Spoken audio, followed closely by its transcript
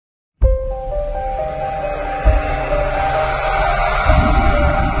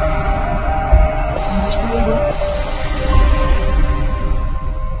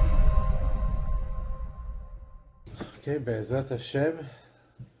בעזרת השם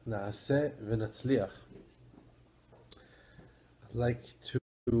נעשה ונצליח. I'd like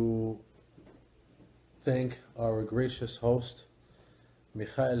to thank our gracious host,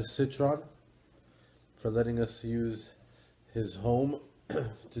 Michael Citron, for letting us use his home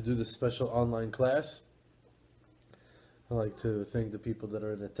to do this special online class. I'd like to thank the people that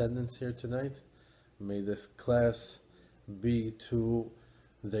are in attendance here tonight. May this class be to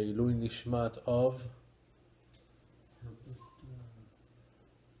the Ilui Nishmat of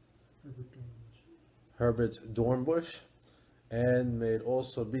Herbert Dornbush, and may it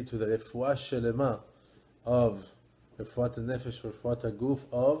also be to the Refuah Shelema of Refuat Nefesh, Refuat Aguf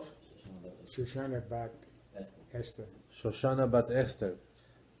of Shoshana Bat Esther. Shoshana Bat Esther.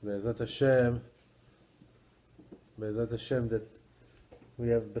 Be'ezat Hashem that we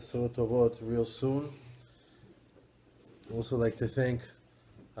have Besorot Tovot real soon. I'd also like to thank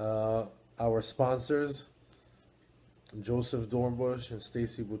our sponsors, Joseph Dornbush and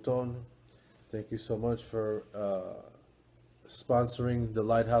Stacy Bouton. Thank you so much for sponsoring the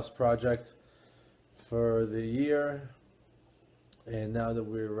Lighthouse Project for the year. And now that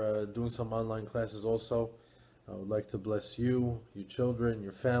we're doing some online classes also, I would like to bless you, your children,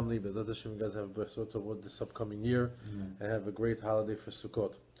 your family. B'ezrat Hashem, you guys have Besorot Tovot this upcoming year. Amen. And have a great holiday for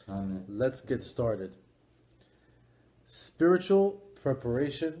Sukkot. Amen. Let's get started. Spiritual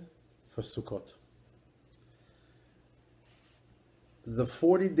preparation for Sukkot. The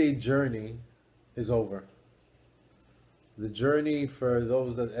 40-day journey is over. The journey for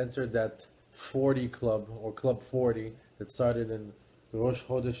those that entered that 40 club or Club 40 that started in Rosh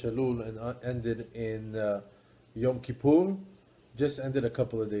Chodesh Elul and ended in Yom Kippur just ended a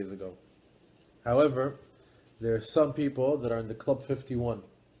couple of days ago. However, there are some people that are in the Club 51.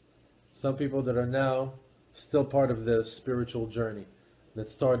 Some people that are now still part of the spiritual journey that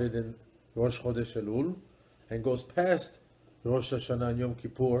started in Rosh Chodesh Elul and goes past Rosh Hashanah and Yom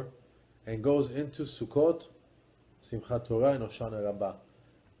Kippur and goes into Sukkot, Simchat Torah, and Hoshana Rabbah.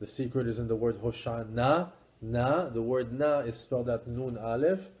 The secret is in the word Hoshana. Na, the word Na is spelled out Nun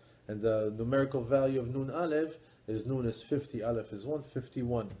Aleph, and the numerical value of Nun Aleph is Nun is 50, Aleph is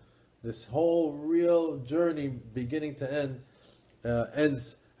 151. This whole real journey, beginning to end,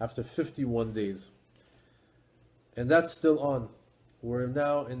 ends after 51 days. And that's still on. We're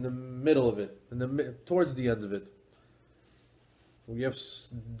now in the middle of it, towards the end of it. We have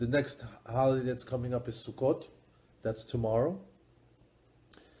the next holiday that's coming up is Sukkot. That's tomorrow.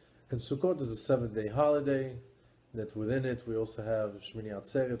 And Sukkot is a 7-day holiday. That within it we also have Shmini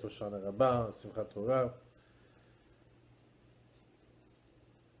Atzeret, Hoshana Rabbah, Simchat Torah.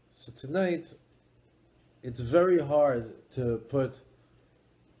 So tonight, it's very hard to put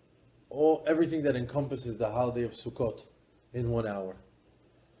everything that encompasses the holiday of Sukkot in 1 hour.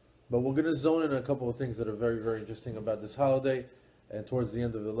 But we're going to zone in a couple of things that are very, very interesting about this holiday. And towards the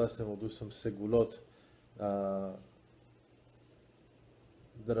end of the lesson, we'll do some segulot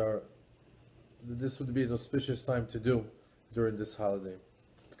this would be an auspicious time to do during this holiday.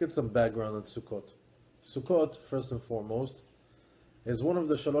 Let's get some background on Sukkot. Sukkot, first and foremost, is one of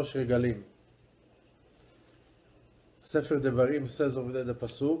the Shalosh Regalim. Sefer Devarim says over there the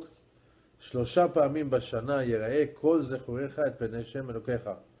pasuk, שלושה פעמים בשנה יראה כל זכוריך את פני השם אלוקיך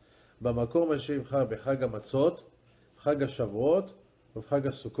במקום אשר יבחר בחג המצות, בחג השבועות ובחג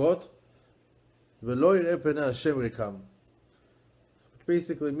הסוכות ולא יראה פני השם ריקם. Which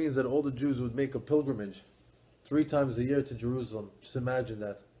basically means that all the Jews would make a pilgrimage 3 times a year to Jerusalem. Just imagine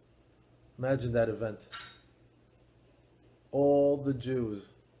that. Imagine that event. All the Jews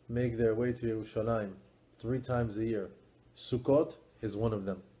make their way to Yerushalayim 3 times a year. Sukkot is one of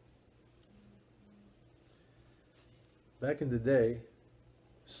them. Back in the day,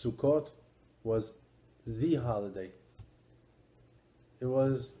 Sukkot was the holiday. It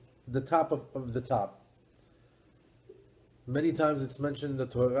was the top of the top. Many times it's mentioned in the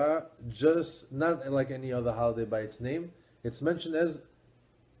Torah, just not like any other holiday by its name. It's mentioned as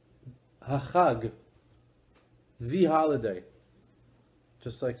Hachag, the holiday.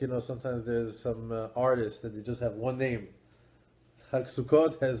 Just like, sometimes there's some artists that they just have one name. Chag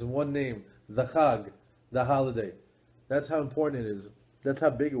Sukkot has one name, the Chag, the holiday. That's how important it is. That's how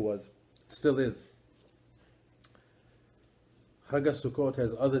big it was. It still is. Chag Sukkot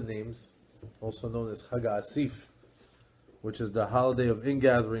has other names, also known as Chag Asif, which is the holiday of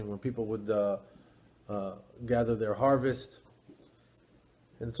ingathering, when people would gather their harvest.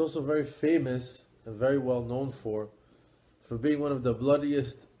 And it's also very famous and very well known for being one of the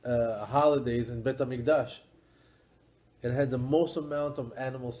bloodiest holidays in Bet HaMikdash. It had the most amount of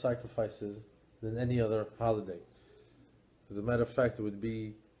animal sacrifices than any other holiday. As a matter of fact, it would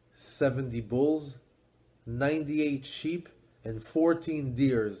be 70 bulls 98 sheep, and 14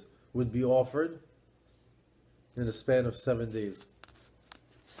 deers would be offered in a span of 7 days.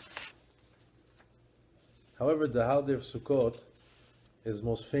 However, the holiday of Sukkot is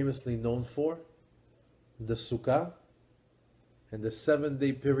most famously known for the Sukkah and the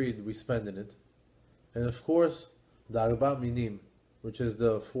 7-day period we spend in it. And of course, the Arba Minim, which is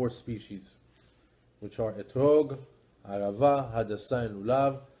the 4 species, which are Etrog, Arava, Hadassah, and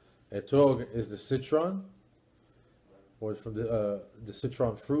Lulav. Etrog is the citron, or from the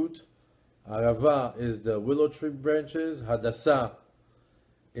citron fruit. Arava is the willow tree branches. Hadassah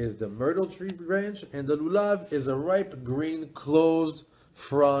is the myrtle tree branch. And the Lulav is a ripe green closed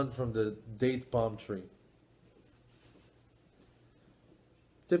frond from the date palm tree.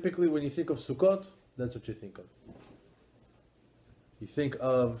 Typically, when you think of Sukkot, that's what you think of. You think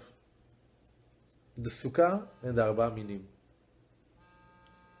of the Sukkah and the Arba Minim.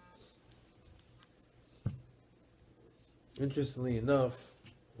 Interestingly enough,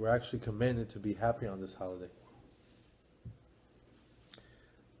 we're actually commanded to be happy on this holiday.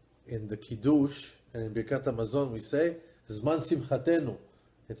 In the Kiddush and in Birkat Hamazon, we say, Zman Simchatenu.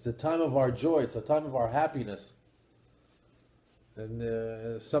 It's the time of our joy. It's a time of our happiness.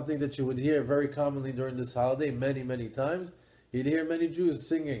 And something that you would hear very commonly during this holiday, many, many times, you'd hear many Jews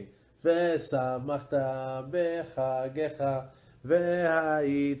singing, V'samachta b'chagecha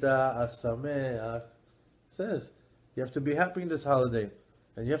v'ha'ita ach sameach. It says, you have to be happy in this holiday.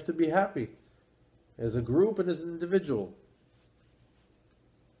 And you have to be happy as a group and as an individual.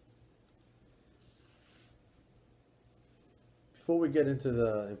 Before we get into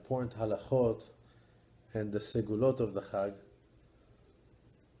the important halachot and the segulot of the Chag,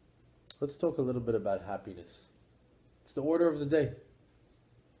 let's talk a little bit about happiness. It's the order of the day.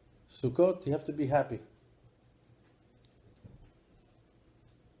 Sukkot, you have to be happy.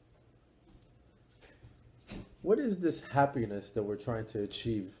 What is this happiness that we're trying to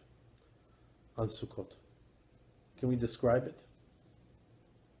achieve on Sukkot? Can we describe it?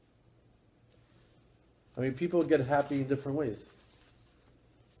 I mean, people get happy in different ways.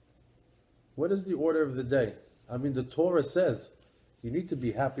 What is the order of the day? I mean, the Torah says you need to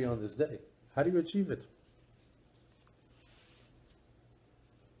be happy on this day. How do you achieve it?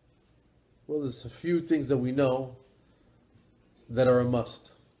 Well, there's a few things that we know that are a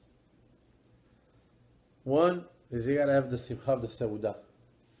must. One is you gotta have the simcha of the seudah.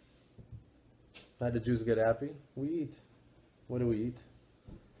 How do Jews get happy? We eat. What do we eat?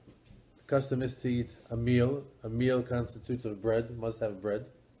 The custom is to eat a meal. A meal constitutes of bread, must have bread,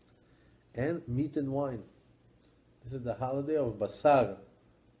 and meat and wine. This is the holiday of basar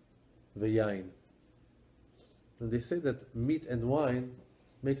v'yain. And they say that meat and wine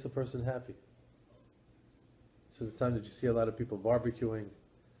makes a person happy. So the time that you see a lot of people barbecuing,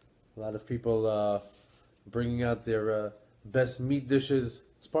 a lot of people bringing out their best meat dishes.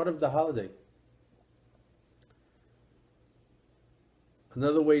 It's part of the holiday.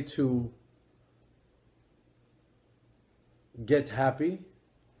 Another way to get happy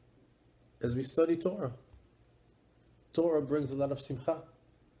is we study Torah. Torah brings a lot of simcha.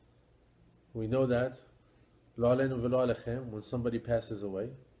 We know that lo aleinu v'lo alechem, when somebody passes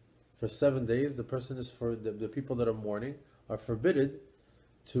away, for 7 days, the person is for the people that are mourning are forbidden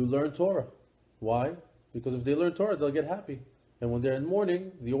to learn Torah. Why? Because if they learn Torah, they'll get happy. And when they're in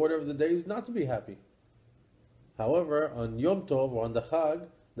mourning, the order of the day is not to be happy. However, on Yom Tov or on the Chag,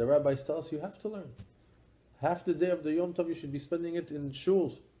 the rabbis tell us you have to learn. Half the day of the Yom Tov you should be spending it in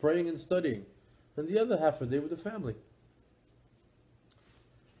shuls, praying and studying. And the other half of the day with the family.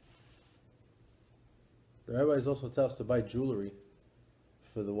 The rabbis also tell us to buy jewelry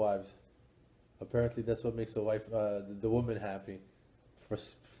for the wives. Apparently that's what makes the wife, the woman happy. For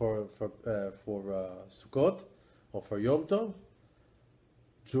Sukkot or for Yom Tov,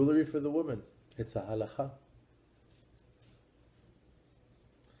 jewelry for the woman. It's a halacha.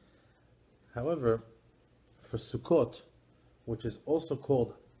 However, for Sukkot, which is also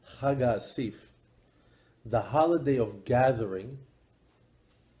called Chag HaAsif, the holiday of gathering,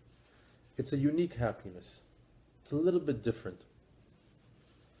 it's a unique happiness. It's a little bit different.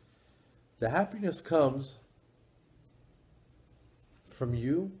 The happiness comes from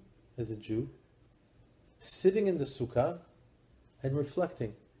you as a Jew sitting in the sukkah and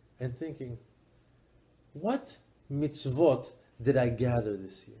reflecting and thinking, what mitzvot did I gather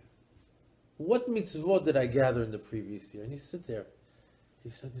this year? What mitzvot did I gather in the previous year? And you sit there. You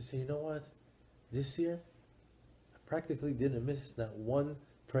start to say, you know what? This year, I practically didn't miss that one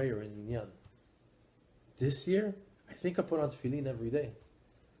prayer in Minyan. This year, I think I put on tefillin every day.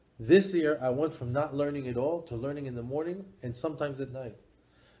 This year, I went from not learning at all to learning in the morning and sometimes at night.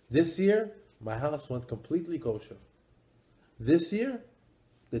 This year, My house went completely kosher. This year,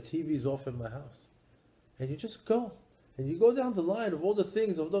 the TV's off in my house. And you just go. And you go down the line of all the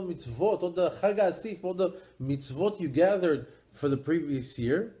things, of the mitzvot, all the Chag HaAsif, all the mitzvot you gathered for the previous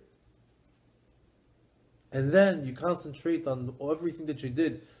year. And then you concentrate on everything that you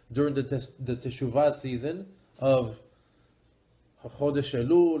did during the Teshuvah season of Chodesh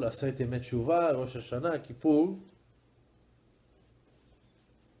Elul, Aseret Yemei Teshuvah, Rosh Hashanah, Kippur.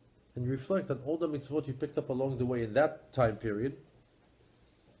 And you reflect on all the mitzvot you picked up along the way in that time period.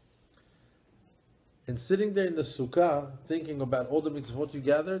 And sitting there in the sukkah, thinking about all the mitzvot you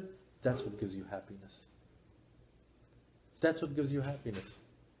gathered, that's what gives you happiness. That's what gives you happiness.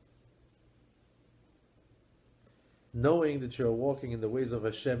 Knowing that you're walking in the ways of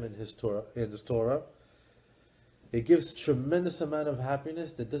Hashem in His Torah, it gives tremendous amount of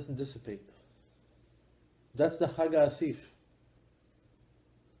happiness that doesn't dissipate. That's the Chag HaAsif.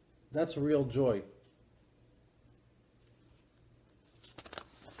 That's real joy.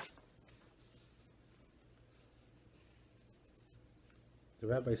 The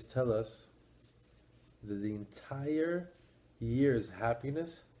rabbis tell us that the entire year's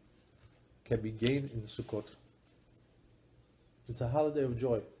happiness can be gained in Sukkot. It's a holiday of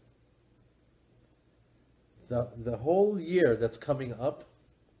joy. The whole year that's coming up,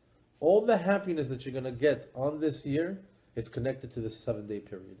 all the happiness that you're going to get on this year is connected to this 7-day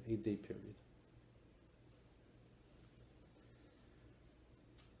period, 8-day period.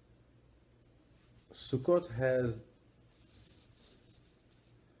 Sukkot has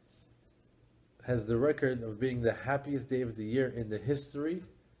the record of being the happiest day of the year in the history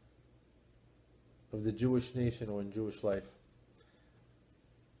of the Jewish nation or in Jewish life.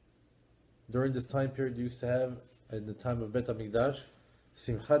 During this time period, you used to have, in the time of Bet HaMikdash,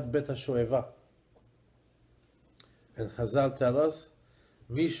 Simchat Bet HaShoeva. And Chazal tell us,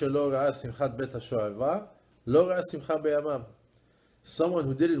 Mi shelo ra'a Simchat Bet HaShoeva, lo ra'a Simcha beyamav. Someone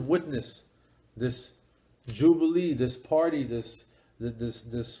who didn't witness this jubilee, this party, the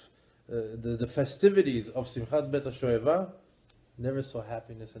festivities of Simchat Bet HaShoeva, never saw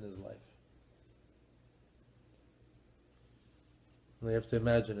happiness in his life. And you have to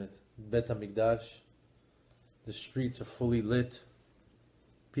imagine it. Bet HaMikdash, the streets are fully lit,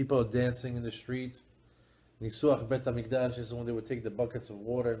 people are dancing in the street. Nisuach Bet HaMikdash is when they would take the buckets of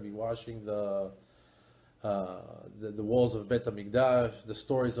water and be washing the walls of Bet HaMikdash, the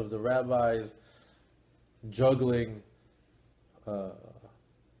stories of the rabbis, juggling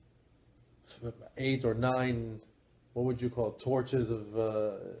 8 or 9, what would you call it, torches of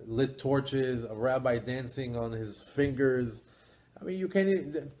lit torches, a rabbi dancing on his fingers. I mean, you can't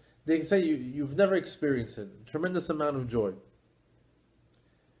even, they say you've never experienced it. Tremendous amount of joy.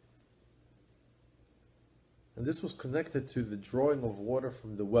 And this was connected to the drawing of water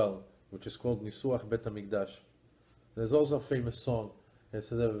from the well, which is called Nisuach Bet HaMikdash. There's also a famous song. It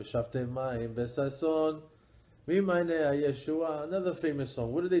says, V'shavtem mayim besason, mimayne ha'yeshua. Another famous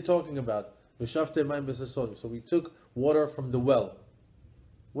song. What are they talking about? V'shavtem mayim besason. So we took water from the well.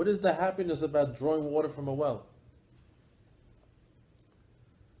 What is the happiness about drawing water from a well?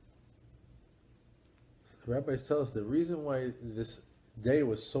 The rabbis tell us the reason why this day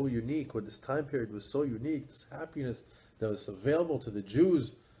was so unique, or this time period was so unique, this happiness that was available to the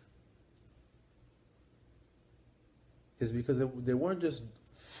Jews, is because they weren't just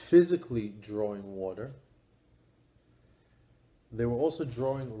physically drawing water, they were also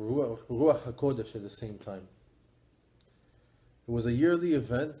drawing Ruach HaKodesh at the same time. It was a yearly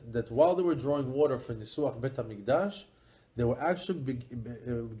event that while they were drawing water for Nisuach Bet HaMikdash, they were actually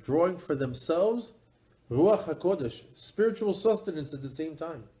drawing for themselves Ruach HaKodesh, spiritual sustenance at the same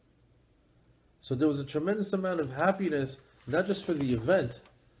time. So there was a tremendous amount of happiness, not just for the event,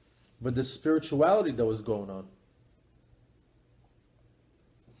 but the spirituality that was going on.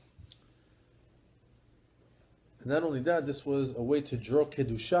 And not only that, this was a way to draw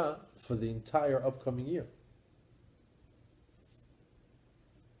Kedusha for the entire upcoming year.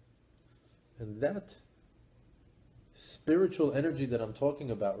 And that spiritual energy that I'm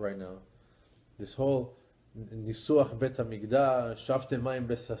talking about right now, this whole Nisuach Bet HaMikdash, Shavtem mayim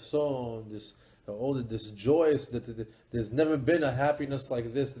besason, this joyous, that there's never been a happiness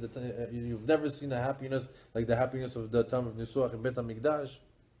like this, that you've never seen a happiness like the happiness of the time of Nisuach and Bet HaMikdash.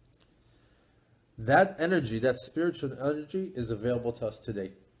 That energy, that spiritual energy, is available to us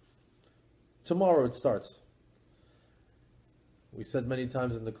today. Tomorrow it starts. We said many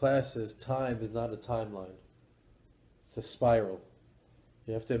times in the classes, time is not a timeline. It's a spiral.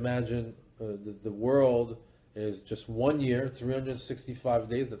 You have to imagine the world is just 1 year, 365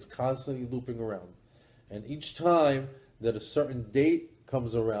 days, that's constantly looping around. And each time that a certain date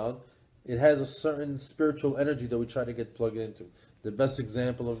comes around, it has a certain spiritual energy that we try to get plugged into. The best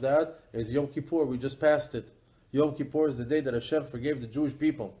example of that is Yom Kippur. We just passed it. Yom Kippur is the day that Hashem forgave the Jewish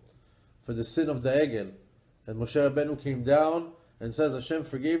people for the sin of the Egel. And Moshe Rabbeinu came down and says, Hashem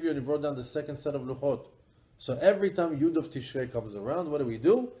forgave you, and he brought down the second set of Luchot. So every time Yud of Tishrei comes around, what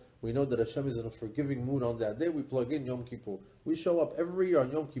do? We know that Hashem is in a forgiving mood on that day. We plug in Yom Kippur. We show up every year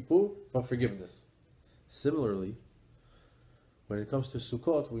on Yom Kippur for forgiveness. Similarly, when it comes to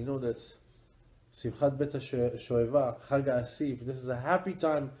Sukkot, we know that Simchat Bet HaShoeva, Chag HaAsif, this is a happy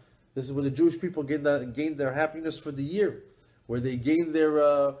time. This is where the Jewish people gain their happiness for the year, where they gain their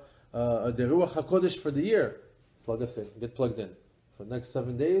Ruach HaKodesh for the year. Plug us in, get plugged in. For the next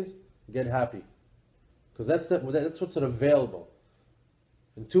 7 days, get happy. Because that's what's available.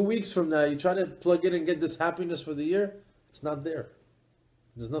 And 2 weeks from now, you try to plug in and get this happiness for the year, it's not there.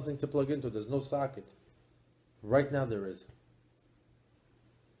 There's nothing to plug into. There's no socket. Right now there is.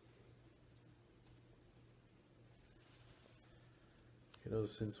 You know,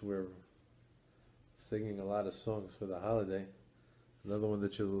 since we're singing a lot of songs for the holiday, another one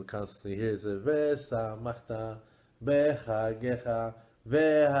that you'll constantly hear is V'samachta b'chagecha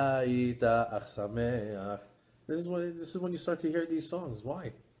v'ha'ita ach sameach. This is when you start to hear these songs. Why?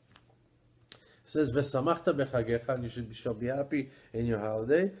 It says V'samachta b'chagecha, and you shall be happy in your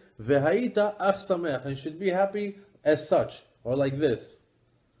holiday. V'ha'ita ach sameach, and you should be happy as such, or like this.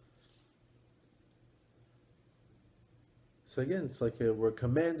 So again, it's like we're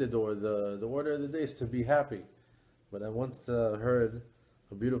commanded, or the order of the day is to be happy. But I once heard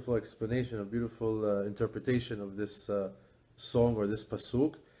a beautiful explanation, a beautiful interpretation of this song or this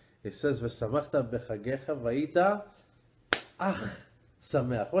pasuk. It says, "V'samachta b'chagecha v'ayita ach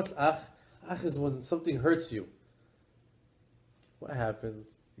sameach." What's ach? Ach is when something hurts you. What happened?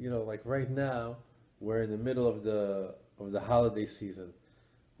 You know, like right now, we're in the middle of the holiday season.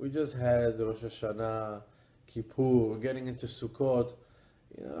 We just had Rosh Hashanah, Kippur, we're getting into Succot.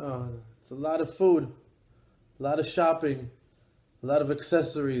 You know, it's a lot of food, a lot of shopping, a lot of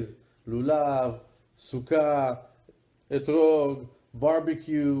accessories, lulav, sukkah, etrog,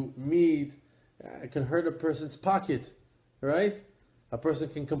 barbecue, meat. It can hurt a person's pocket, right? A person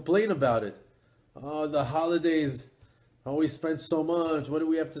can complain about it. Oh, the holidays, we spend so much. What do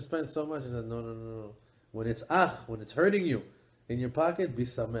we have to spend so much? I said, no. When it's when it's hurting you in your pocket, be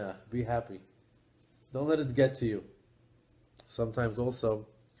sameach, be happy. Don't let it get to you. Sometimes also,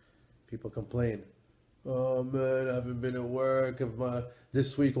 people complain. Oh man, I haven't been at work.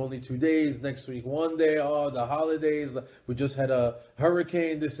 This week only 2 days, next week 1 day. Oh, the holidays, we just had a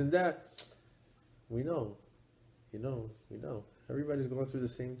hurricane, this and that. We know. Everybody's going through the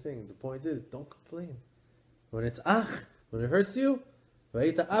same thing. The point is, don't complain. When it's when it hurts you,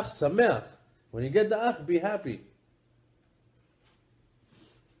 v'ayita ach sameach. When you get the be happy.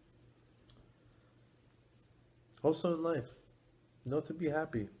 Also in life, know to be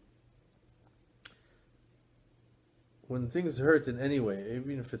happy. When things hurt in any way,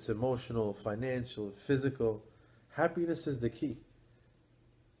 even if it's emotional, financial, physical, happiness is the key.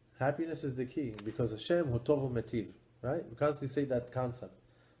 Happiness is the key, because Hashem hu tov u'metiv, right? We constantly say that concept.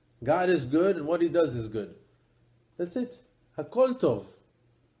 God is good, and what He does is good. That's it. Hakol tov.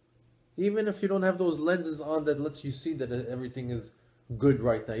 Even if you don't have those lenses on that lets you see that everything is good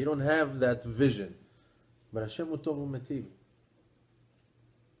right now, you don't have that vision. But Hashem hu tov u'metiv.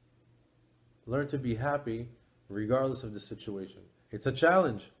 Learn to be happy regardless of the situation. It's a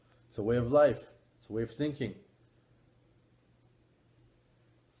challenge. It's a way of life. It's a way of thinking.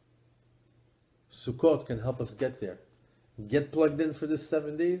 Sukkot can help us get there. Get plugged in for this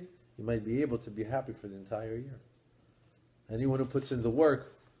 7 days, you might be able to be happy for the entire year. Anyone who puts in the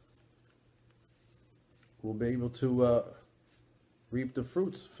work will be able to reap the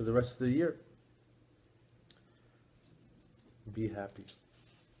fruits for the rest of the year. Be happy.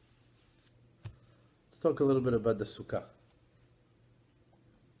 Let's talk a little bit about the sukkah.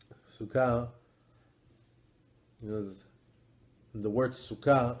 Sukkah, in the word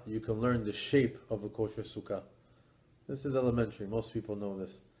sukkah, you can learn the shape of a kosher sukkah. This is elementary. Most people know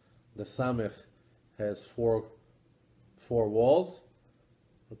this. The samech has four walls.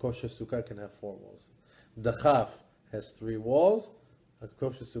 A kosher sukkah can have 4 walls. The chaf has 3 walls. A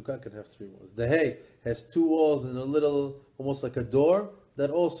kosher sukkah can have 3 walls. The hay has 2 walls and a little, almost like a door, that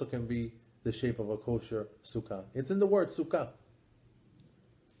also can be the shape of a kosher sukkah. It's in the word sukkah.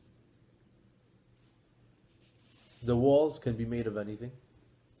 The walls can be made of anything.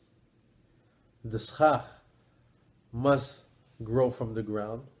 The schach must grow from the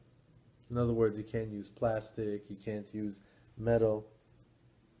ground. In other words, you can't use plastic, you can't use metal.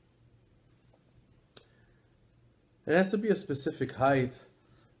 It has to be a specific height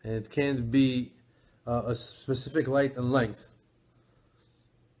and it can't be a specific light and length.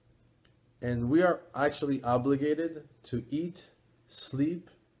 And we are actually obligated to eat, sleep,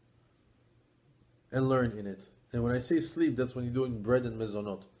 and learn in it. And when I say sleep, that's when you're doing bread and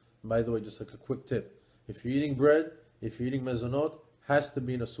mezonot. By the way, just like a quick tip. If you're eating bread, if you're eating mezonot, has to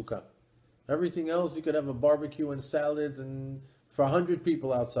be in a sukkah. Everything else, you could have a barbecue and salads and for 100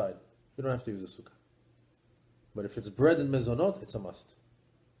 people outside. You don't have to use a sukkah. But if it's bread and mezonot, it's a must.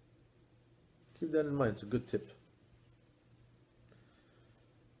 Keep that in mind, it's a good tip.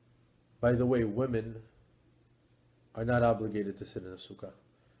 By the way, women are not obligated to sit in a sukkah.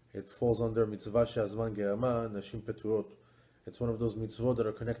 It falls under mitzvah she'azman gerama, nashim peturot. It's one of those mitzvot that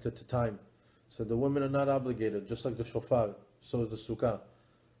are connected to time. So the women are not obligated, just like the shofar, so is the sukkah.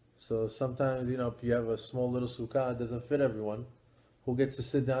 So sometimes, if you have a small little sukkah, it doesn't fit everyone. Who gets to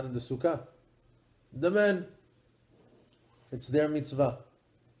sit down in the sukkah? The men. It's their mitzvah.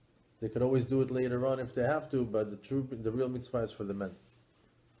 They could always do it later on if they have to, but the real mitzvah is for the men.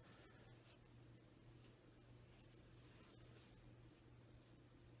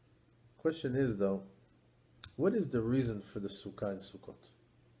 Question is though, what is the reason for the sukkah in Sukkot?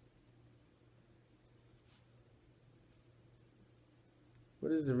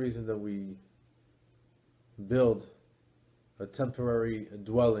 What is the reason that we build a temporary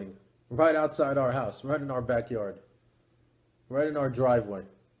dwelling right outside our house, right in our backyard, right in our driveway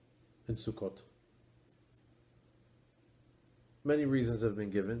in Sukkot? Many reasons have been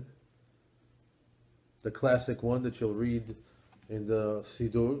given. The classic one that you'll read in the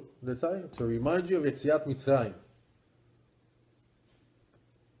Sidur, to remind you of Yetziat Mitzrayim.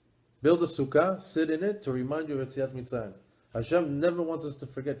 Build a sukkah, sit in it to remind you of Yetziat Mitzrayim. Hashem never wants us to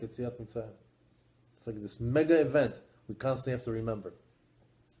forget Yetziat Mitzrayim. It's like this mega event we constantly have to remember.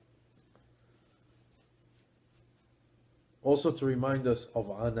 Also to remind us of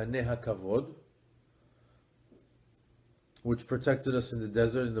Ananei HaKavod, which protected us in the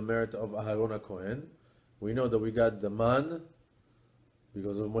desert in the merit of Aharon HaKohen. We know that we got the man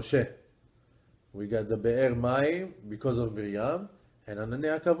because of Moshe. We got the Be'er Mayim because of Miriam. And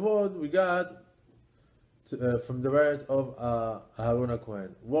Ananei HaKavod we got from the merit of Aharon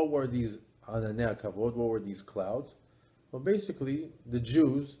HaKohen. What were these Ananei HaKavod? What were these clouds? Well, basically, the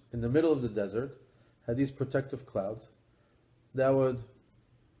Jews in the middle of the desert had these protective clouds that would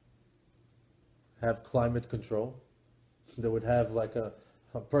have climate control. They would have like a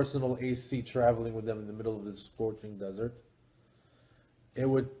personal AC traveling with them in the middle of this scorching desert. It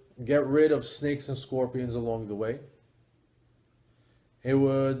would get rid of snakes and scorpions along the way. It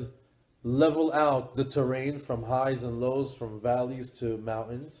would level out the terrain from highs and lows, from valleys to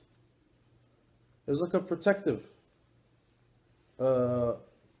mountains. It was like a protective,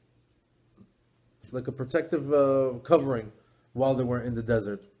 covering while they were in the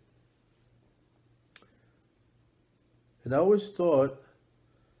desert. And I always thought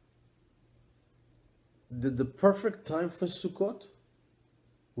that the perfect time for Sukkot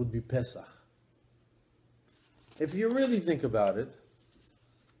would be Pesach. If you really think about it,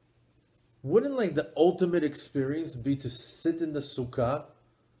 wouldn't like the ultimate experience be to sit in the sukkah,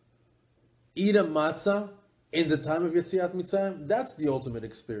 eat a matzah in the time of Yetziat Mitzrayim? That's the ultimate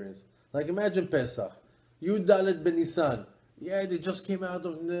experience. Like imagine Pesach, Yud Dalet Benisan. Yeah, they just came out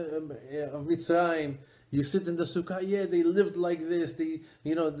of Mitzrayim. You sit in the sukkah. Yeah, they lived like this.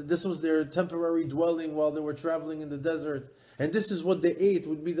 This was their temporary dwelling while they were traveling in the desert. And this is what they ate.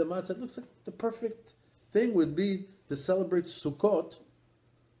 Would be the matzah. It looks like the perfect thing would be to celebrate Sukkot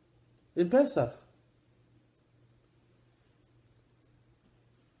in Pesach.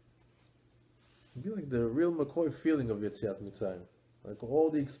 It'd be like the real McCoy feeling of Yetziat Mitzrayim. Like all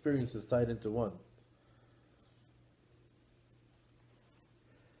the experiences tied into one.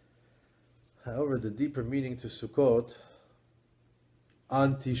 However, the deeper meaning to Sukkot,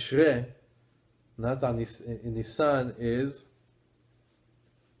 on Tishrei, not on in Nisan, is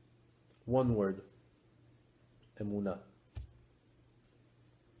one word, Emunah.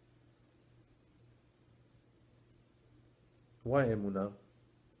 Why Emunah?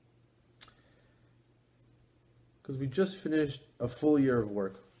 Because we just finished a full year of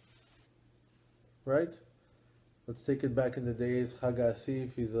work, right? Let's take it back in the days. Chag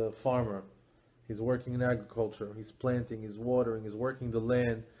Asif, he's a farmer. He's working in agriculture. He's planting, he's watering, he's working the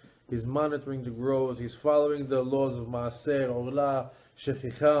land. He's monitoring the growth. He's following the laws of Maaser, Orla,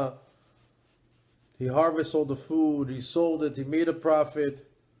 Shechicha. He harvests all the food. He sold it. He made a profit.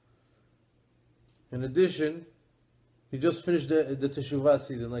 In addition, he just finished the Teshuvah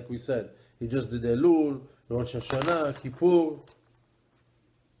season, like we said. He just did Elul, Rosh Hashanah, Kippur.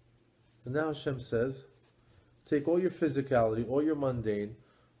 And now Hashem says, take all your physicality, all your mundane,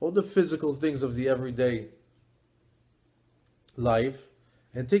 all the physical things of the everyday life,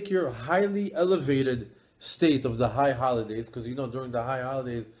 and take your highly elevated state of the high holidays, because during the high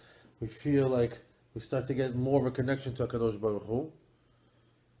holidays we feel like we start to get more of a connection to HaKadosh Baruch Hu,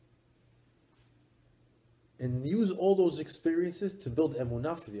 and use all those experiences to build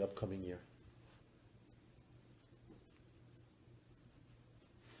emunah for the upcoming year.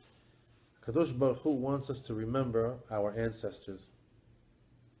 Kadosh Baruch Hu wants us to remember our ancestors.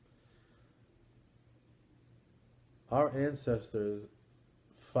 Our ancestors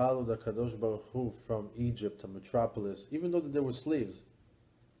followed the Kadosh Baruch Hu from Egypt to Metropolis, even though they were slaves.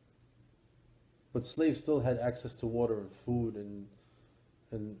 But slaves still had access to water and food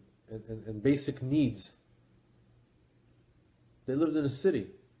and basic needs. They lived in a city.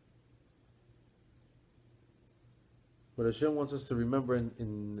 But Hashem wants us to remember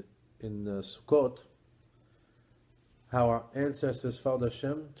in Sukkot how our ancestors followed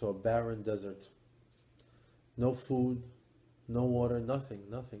Hashem to a barren desert. No food, no water, nothing.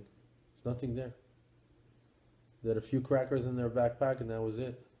 There's nothing there. They had a few crackers in their backpack and that was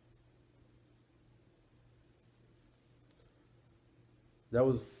it. That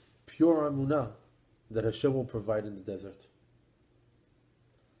was pure amunah that Hashem will provide in the desert.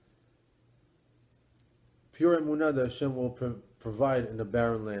 Pure emunah that Hashem will provide in a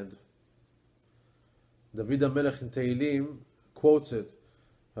barren land. David HaMelech in Tehillim quotes it,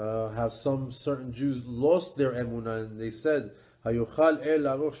 how some certain Jews lost their emunah and they said, "Hayochal el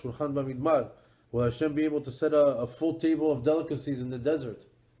aroch shulchan bamidbar." Will Hashem be able to set a full table of delicacies in the desert?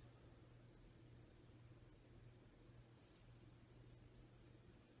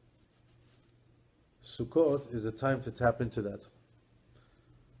 Sukkot is a time to tap into that.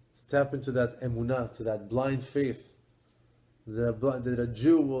 To tap into that emunah, to that blind faith. That a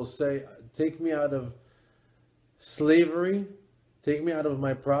Jew will say, take me out of slavery, take me out of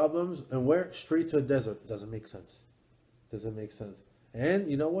my problems, and where? Straight to a desert. Doesn't make sense.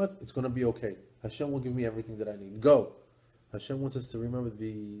 And you know what? It's going to be okay. Hashem will give me everything that I need. Go. Hashem wants us to remember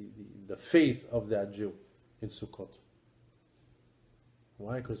the faith of that Jew in Sukkot.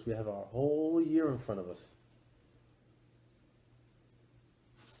 Why? Because we have our whole year in front of us.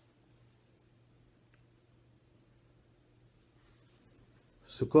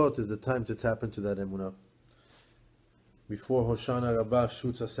 Sukkot is the time to tap into that emunah. Before Hoshana Rabbah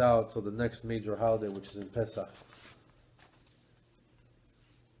shoots us out till the next major holiday, which is in Pesach.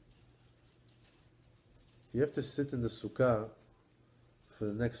 You have to sit in the sukkah for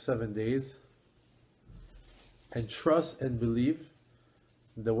the next 7 days and trust and believe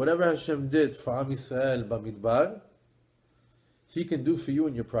that whatever Hashem did for Am Yisrael Bamidbar, He can do for you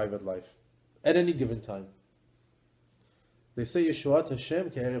in your private life at any given time. They say Yeshuat Hashem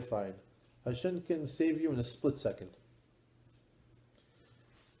Ke'eref. Hashem can save you in a split second.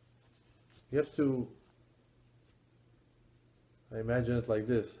 You have to, I imagine it like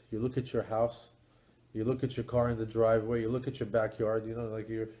this. You look at your house, you look at your car in the driveway, you look at your backyard, like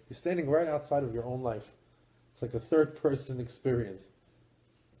you're standing right outside of your own life. It's like a third person experience.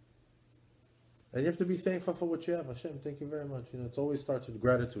 And you have to be thankful for what you have. Hashem, thank you very much. It always starts with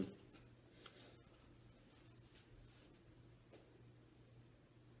gratitude.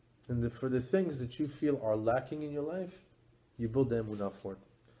 And for the things that you feel are lacking in your life, you build the emunah for it.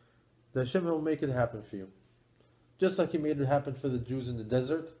 The Hashem will make it happen for you. Just like He made it happen for the Jews in the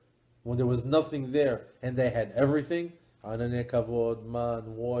desert, when there was nothing there and they had everything. Ananei kavod,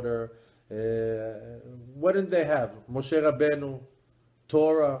 man, water. What did they have? Moshe Rabbeinu,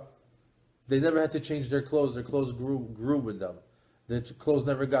 Torah. They never had to change their clothes. Their clothes grew with them. Their clothes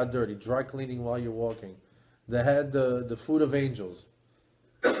never got dirty. Dry cleaning while you're walking. They had the food of angels.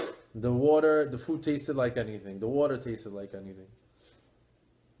 The food tasted like anything. The water tasted like anything.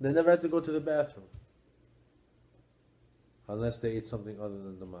 They never had to go to the bathroom. Unless they ate something other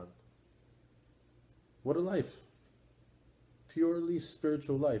than the man. What a life. Purely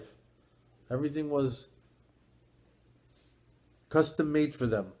spiritual life. Everything was custom made for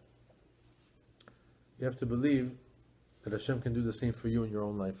them. You have to believe that Hashem can do the same for you in your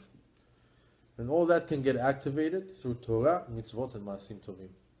own life. And all that can get activated through Torah, mitzvot, and maasim tovim.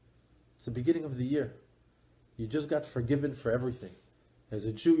 It's the beginning of the year. You just got forgiven for everything. As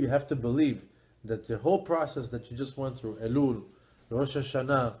a Jew, you have to believe that the whole process that you just went through, Elul, Rosh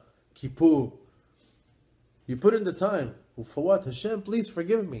Hashanah, Kippur, you put in the time. For what? Hashem, please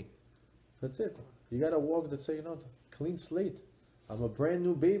forgive me. That's it. You got to walk that say, clean slate. I'm a brand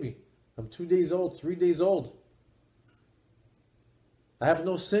new baby. I'm 2 days old, 3 days old. I have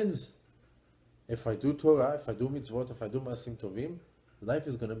no sins. If I do Torah, if I do mitzvot, if I do maasim tovim, life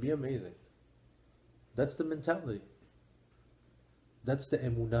is going to be amazing. That's the mentality. That's the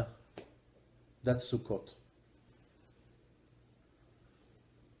emunah. That's Sukkot.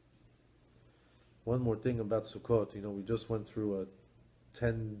 One more thing about Sukkot, we just went through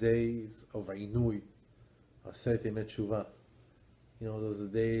 10 days of Inui, Aseret Yemei Teshuvah. Those are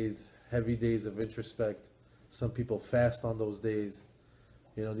days, heavy days of introspect. Some people fast on those days.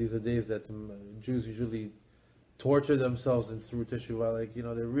 These are days that Jews usually torture themselves and through Teshuvah.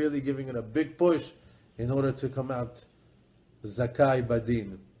 They're really giving it a big push in order to come out Zakai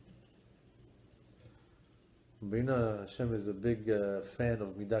Badin. Brina Hashem is a big fan of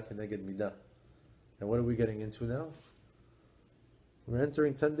Midah Keneged Midah. And what are we getting into now? We're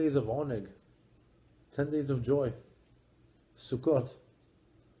entering 10 days of Oneg, 10 days of joy. Sukkot,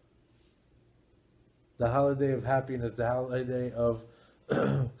 the holiday of happiness, the holiday of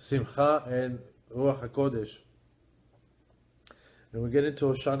Simcha and Ruach HaKodesh. And we get into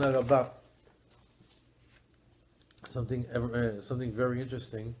Hoshana Rabbah. Something very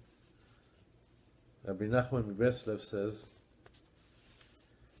interesting. Rabbi Nachman Breslev says,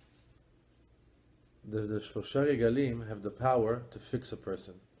 the Shlosha Regalim have the power to fix a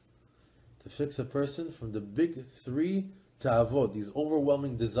person. To fix a person from the big three ta'avot, these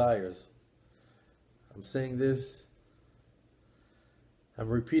overwhelming desires. I'm saying this, I'm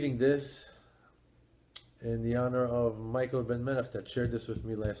repeating this in the honor of Michael Ben Menach that shared this with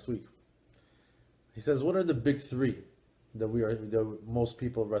me last week. He says, what are the big three that most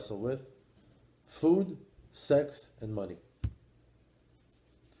people wrestle with? Food, sex, and money.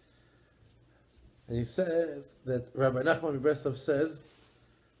 And he says that Rabbi Nachman Breslev says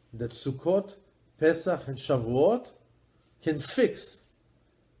that Sukkot, Pesach, and Shavuot can fix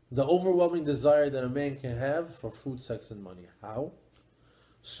the overwhelming desire that a man can have for food, sex, and money. How?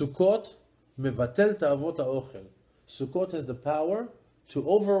 Sukkot mevatel ta'avot ha'ochel. Sukkot has the power to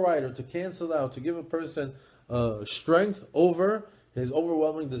override or to cancel out, to give a person strength over his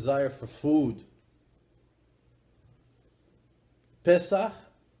overwhelming desire for food. Pesach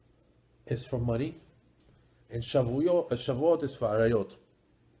is for money, and Shavuot is for arayot.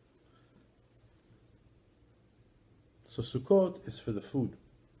 So Sukkot is for the food.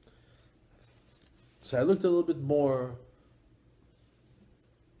 So I looked a little bit more,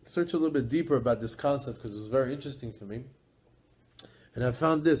 searched a little bit deeper about this concept because it was very interesting for me. And I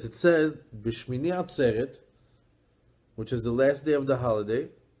found this. It says, B'Shmini Atzeret, which is the last day of the holiday,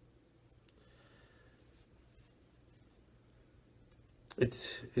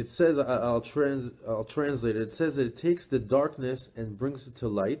 it says, I'll translate it. It says that it takes the darkness and brings it to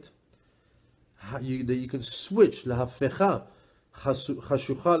light. That you can switch lahafecha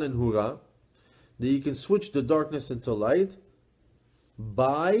chashucha lenhura. That you can switch the darkness into light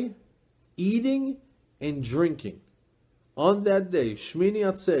by eating and drinking. On that day, Shmini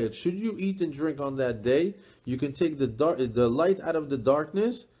Atzeret, should you eat and drink on that day, you can take the light out of the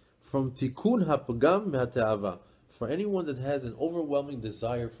darkness from Tikkun HaPagam MeHaTe'ava, for anyone that has an overwhelming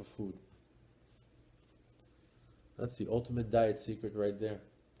desire for food. That's the ultimate diet secret right there.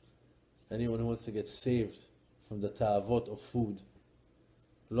 Anyone who wants to get saved from the ta'avot of food.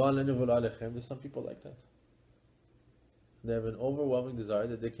 Lo alenu v'lo alechem, there's some people like that. They have an overwhelming desire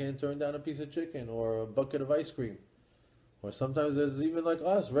that they can't turn down a piece of chicken or a bucket of ice cream. Or sometimes there's even like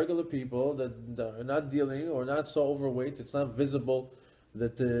us, regular people that are not dealing or not so overweight. It's not visible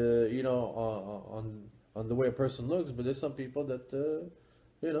that on the way a person looks, but there's some people that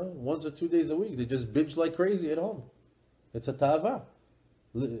 1 or 2 days a week they just binge like crazy at home. It's a ta'ava.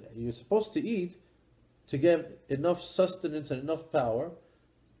 You're supposed to eat to get enough sustenance and enough power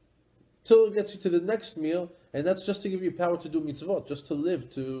till it gets you to the next meal, and that's just to give you power to do mitzvot, just to live,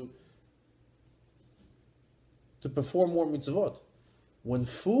 to perform more mitzvot. When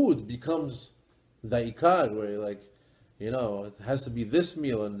food becomes the ikar, where it has to be this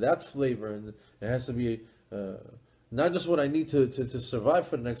meal and that flavor, and it has to be not just what I need to survive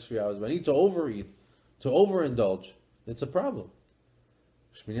for the next few hours, but I need to overeat, to overindulge. It's a problem.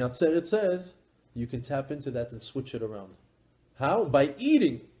 Shmini Atzeret says you can tap into that and switch it around. How? By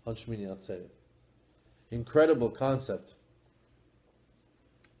eating on Shmini Atzeret. Incredible concept.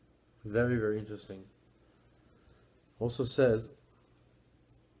 Very, very interesting. Also says,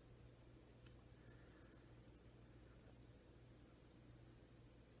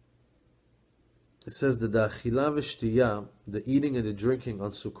 it says that the achila v'shtiya, the eating and the drinking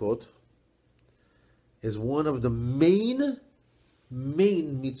on Sukkot, is one of the main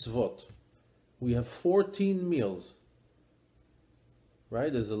mitzvot. We have 14 meals,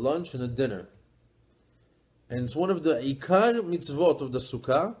 right? There's a lunch and a dinner. And it's one of the ikar mitzvot of the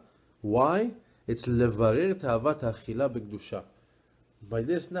Sukkah. Why? It's levarer ta'avat ha'achila b'kedusha. By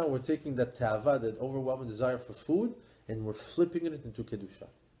this now we're taking that ta'ava, that overwhelming desire for food, and we're flipping it into Kedusha.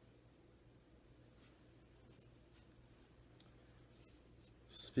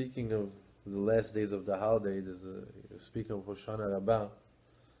 Speaking of the last days of the holiday, speaking of Hoshana Rabbah,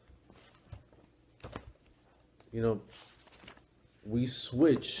 we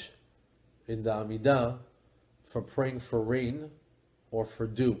switch in the Amidah for praying for rain or for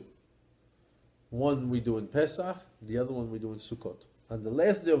dew. One we do in Pesach, the other one we do in Sukkot. On the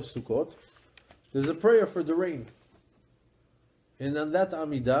last day of Sukkot, there's a prayer for the rain. And on that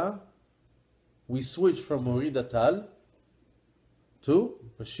Amidah, we switch from Morid Atal to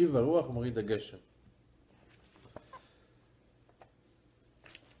Mashiv Haruach Morid HaGeshem.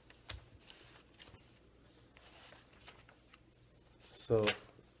 So,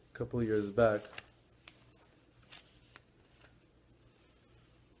 a couple of years back,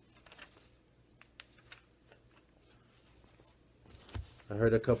 I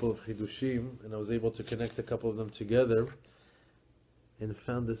heard a couple of Chidushim, and I was able to connect a couple of them together, and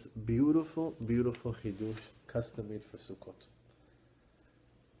found this beautiful, beautiful Chidush, custom made for Sukkot.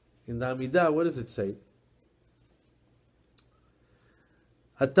 In the Amidah, what does it say?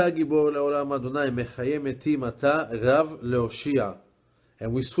 Ata gibor le'olam Adonai mechaye metim ata rav le'oshia.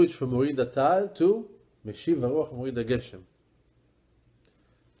 And we switch from Morid Atal to Meshiv Haruach Morid HaGeshem.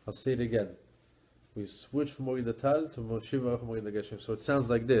 I'll say it again. We switch from Morid Atal to Meshiv Haruach Morid HaGeshem. So it sounds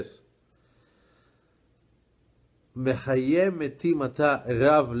like this. Mechaye metim ata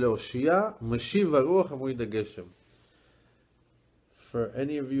rav le'oshia Meshiv Haruach Morid HaGeshem. For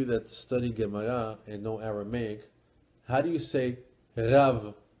any of you that study Gemara and know Aramaic, how do you say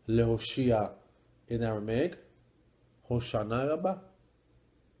Rav le'oshia in Aramaic? Hoshana Rabbah.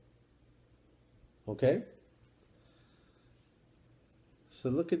 Okay? So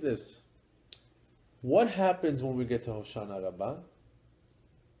look at this. What happens when we get to Hoshana Rabbah?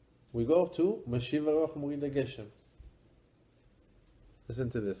 We go to Mashiv Haruach Morid HaGeshem. Listen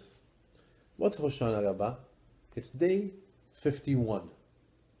to this. What's Hoshana Rabbah? It's day 51.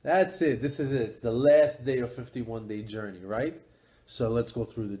 That's it. This is it. The last day of 51-day journey, right? So let's go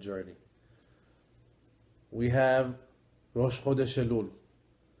through the journey. We have Rosh Chodesh Elul,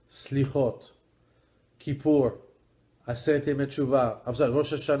 Slichot, Kippur, Aseret Yemei Teshuvah, I'm sorry,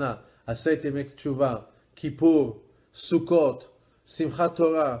 Rosh Hashanah, Aseret Yemei Teshuvah, Kippur, Sukkot, Simchat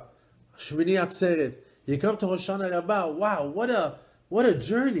Torah, Shmini Atzeret. You come to Hoshana Rabbah. Wow, what a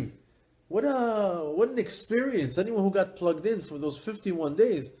journey! What an experience! Anyone who got plugged in for those 51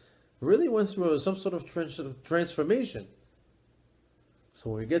 days really went through some sort of transformation. So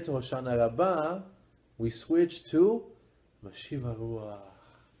when we get to Hoshana Rabbah, we switch to Mashiv Haruach,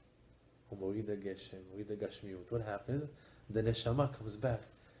 Morid HaGeshem, Morid HaGashmiut. What happens? The Neshama comes back.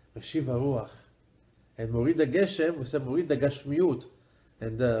 Mashiv Haruach. And Morid HaGeshem, we say Morid HaGashmiut.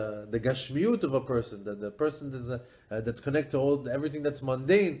 And the Gashmiut of a person, the person that's connected to everything that's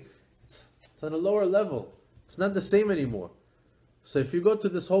mundane, it's on a lower level. It's not the same anymore. So if you go to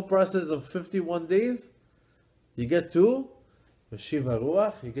this whole process of 51 days, you get to Mashiv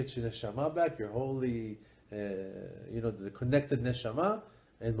Haruach, you get your Neshama back, your holy, the connected Neshama,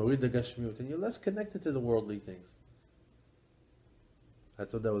 and Morid HaGashmiut, and you're less connected to the worldly things. I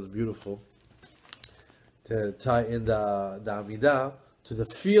thought that was beautiful to tie in the Amidah to the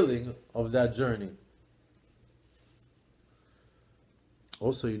feeling of that journey.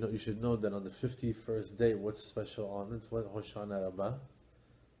 Also, you should know that on the 51st day, what's special on it? What Hoshana Rabbah?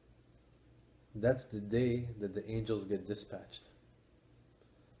 That's the day that the angels get dispatched.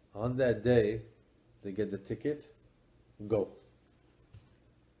 On that day, they get the ticket, go.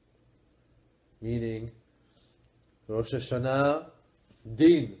 Meaning, Rosh Hashanah,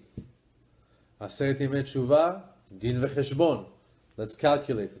 Din. Aseret Yemei Teshuvah, Din v'cheshbon. Let's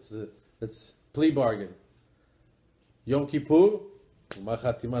calculate. Let's plea bargain. Yom Kippur, Umar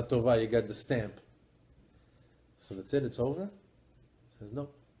Chatima Tova, you got the stamp. So that's it, it's over? He says, no. You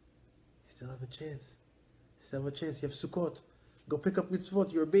still have a chance. You still have a chance. You have Sukkot. Go pick up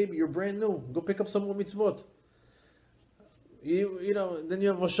mitzvot. You're a baby. You're brand new. Go pick up some more mitzvot. Then you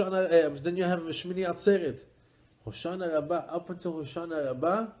have Hoshana, then you have Shmini Atzeret. Hoshana Rabbah, up until Hoshana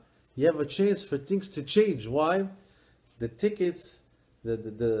Rabbah, you have a chance for things to change. Why? The tickets,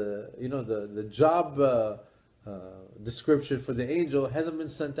 the job description for the angel hasn't been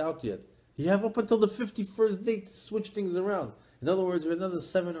sent out yet. You have up until the 51st day to switch things around. In other words, you have another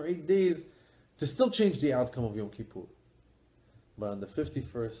 7 or 8 days to still change the outcome of Yom Kippur. But on the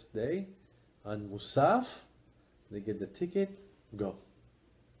 51st day, on Musaf, they get the ticket, go.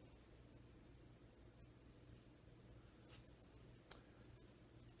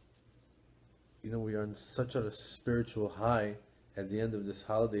 We are on such a spiritual high at the end of this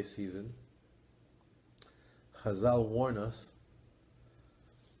holiday season. Chazal warn us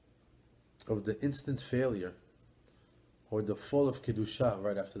of the instant failure or the fall of Kedusha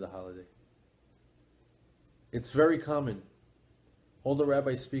right after the holiday. It's very common. All the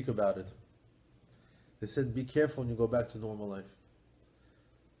rabbis speak about it. They said, be careful when you go back to normal life.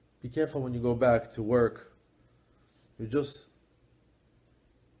 Be careful when you go back to work. You just,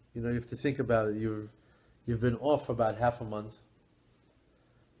 you have to think about it. You've been off for about half a month.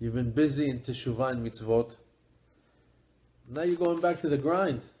 You've been busy in teshuvah and mitzvot. Now you're going back to the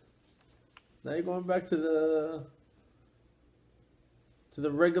grind. Now you're going back to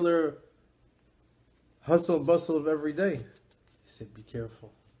the regular hustle bustle of every day. He said, be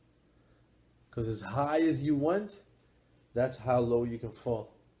careful. Because as high as you went, that's how low you can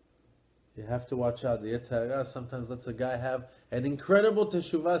fall. You have to watch out. The Yetzer Hara sometimes lets a guy have an incredible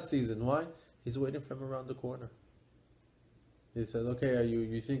teshuvah season. Why? He's waiting for him around the corner. He says, okay,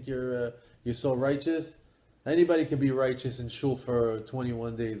 you think you're so righteous? Anybody can be righteous in shul for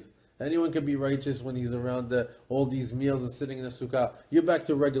 21 days. Anyone can be righteous when he's around all these meals and sitting in a sukkah. You're back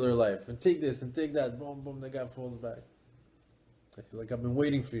to regular life. And take this and take that. Boom, boom, the guy falls back. He's like, I've been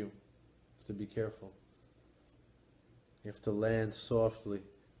waiting for you. You have to be careful. You have to land softly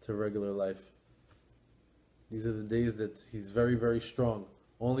to regular life. These are the days that he's very, very strong.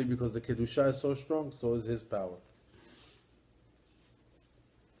 Only because the Kedusha is so strong, so is his power.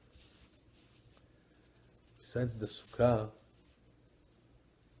 Besides the sukkah,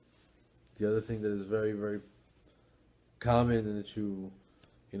 the other thing that is very, very common and that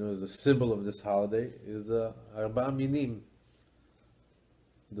is the symbol of this holiday is the Arba Minim,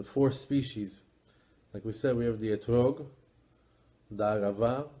 the 4 species. Like we said, we have the Etrog, the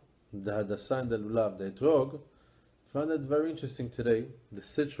Arava, the Hadassa, and the Lulav. The Etrog, I found it very interesting today, the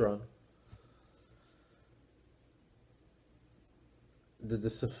citron, that the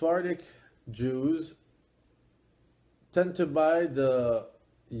Sephardic Jews tend to buy the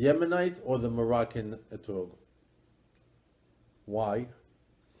Yemenite or the Moroccan etrog. Why?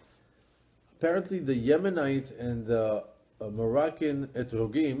 Apparently the Yemenite and the Moroccan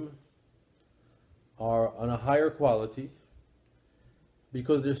etrogim are on a higher quality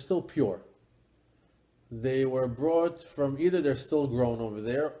because they're still pure. They were brought from, either they're still grown over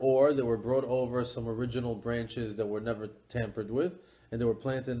there, or they were brought over some original branches that were never tampered with, and they were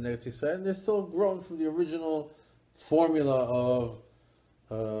planted in Eretz Yisrael, and they're still grown from the original formula of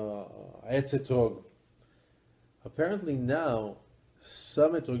Etz Etrog. Apparently now,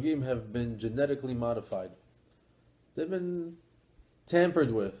 some etrogim have been genetically modified. They've been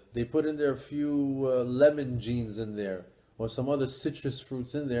tampered with. They put in there a few lemon genes in there, or some other citrus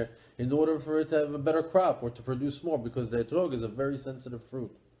fruits in there, in order for it to have a better crop, or to produce more, because the etrog is a very sensitive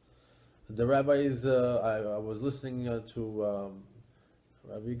fruit. The rabbis, I was listening to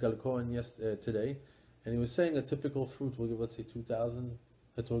Rabbi Gal Cohen today, and he was saying a typical fruit will give, let's say, 2,000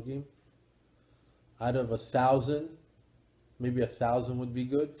 etrogim. Out of 1,000, maybe 1,000 would be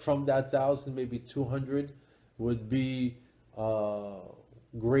good. From that 1,000, maybe 200 would be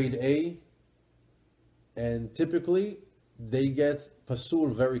grade A. And typically, they get pasul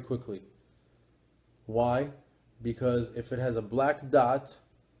very quickly. Why? Because if it has a black dot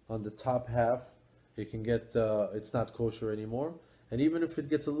on the top half, it can get, it's not kosher anymore. And even if it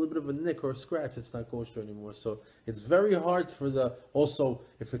gets a little bit of a nick or a scratch, it's not kosher anymore. So it's very hard for also,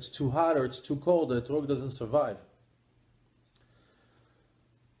 if it's too hot or it's too cold, the etrog doesn't survive.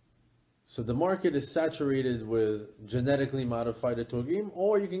 So the market is saturated with genetically modified etrogim,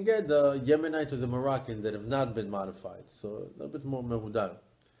 or you can get the Yemenite or the Moroccan that have not been modified. So a little bit more mehudar.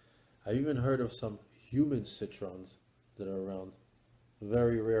 I've even heard of some human citrons that are around.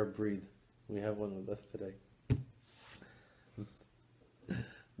 Very rare breed. We have one with us today.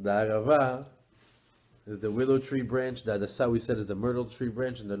 The Arava is the willow tree branch. The Hadassa, we said, is the myrtle tree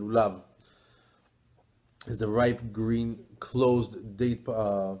branch. And the Lulav is the ripe green closed date.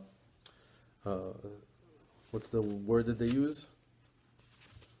 What's the word that they use?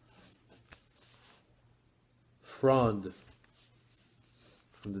 Frond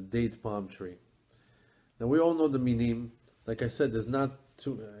from the date palm tree. Now we all know the minim. Like I said, there's not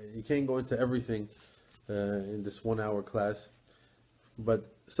too. You can't go into everything in this 1 hour class.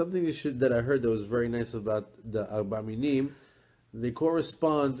 But something that I heard that was very nice about the Arba Minim, they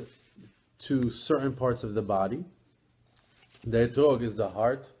correspond to certain parts of the body. The Etrog is the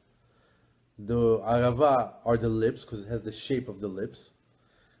heart. The Arava are the lips, because it has the shape of the lips.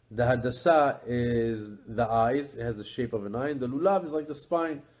 The Hadassa is the eyes, it has the shape of an eye. And the Lulav is like the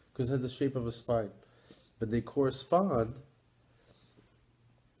spine, because it has the shape of a spine. But they correspond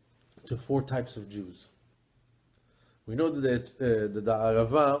to 4 types of Jews. We know that the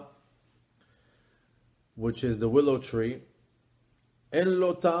Arava which is the willow tree, en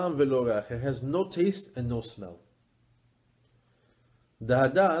lo ta'am velo reach, it has no taste and no smell. The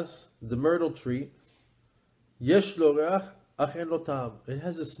hadas, the myrtle tree, yesh lo reach, ach en lo ta'am, it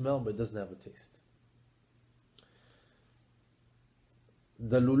has a smell but it doesn't have a taste.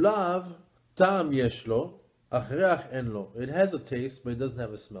 The lulav, ta'am yesh lo, ach reach en lo, it has a taste but it doesn't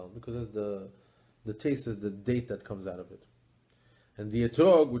have a smell, because the taste is the date that comes out of it. And the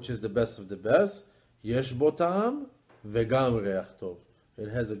etrog, which is the best of the best, yesh bo ta'am vegam reach tov, it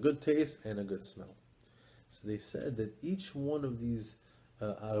has a good taste and a good smell. So they said that each one of these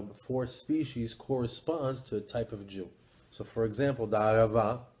four species corresponds to a type of Jew. So for example, the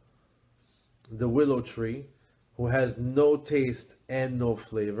arava, the willow tree, who has no taste and no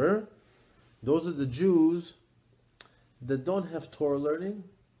flavor, those are the Jews that don't have Torah learning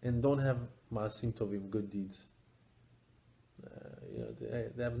and don't have ma'asim tovim, good deeds.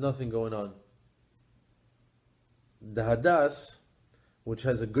 They have nothing going on. The hadas, which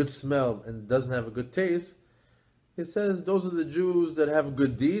has a good smell and doesn't have a good taste, it says those are the Jews that have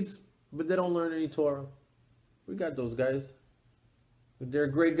good deeds, but they don't learn any Torah. We got those guys. They're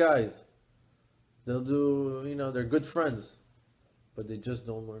great guys. They'll do, they're good friends, but they just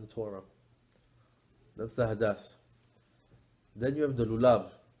don't learn Torah. That's the hadas. Then you have the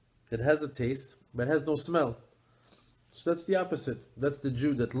lulav. It has a taste, but it has no smell. So that's the opposite. That's the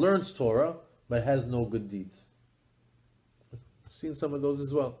Jew that learns Torah, but has no good deeds. I've seen some of those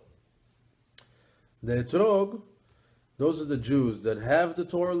as well. The etrog, those are the Jews that have the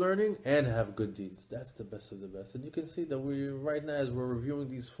Torah learning and have good deeds. That's the best of the best. And you can see that right now, as we're reviewing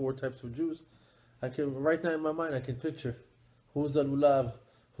these four types of Jews, right now in my mind, I can picture who's a lulav,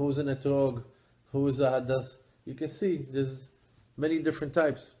 who's an etrog, who's a hadas. You can see there's many different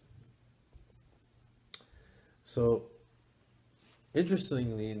types. So,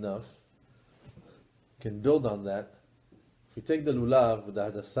 interestingly enough, you can build on that. If we take the lulav,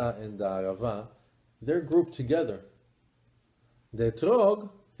 the hadasa, and the arava, they're grouped together. The etrog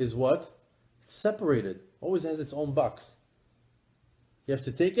is what? It's separated. Always has its own box. You have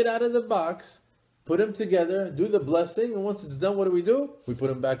to take it out of the box, put them together, do the blessing, and once it's done, what do? We put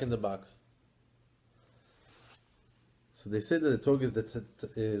them back in the box. So they say that the etrog is the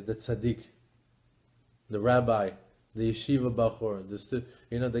tzaddik, the rabbi, the yeshiva bachor,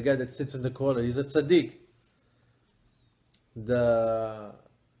 the guy that sits in the corner. He's a tzaddik. The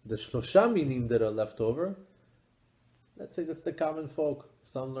shlosha minim that are left over, let's say that's the common folk.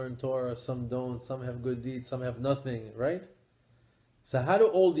 Some learn Torah, some don't, some have good deeds, some have nothing, right? So how do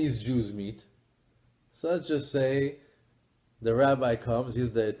all these Jews meet? So let's just say the rabbi comes, he's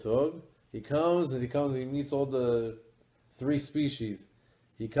the etrog. He meets all the three species.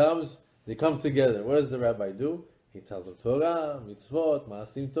 He comes, they come together. What does the rabbi do? He tells them Torah, mitzvot,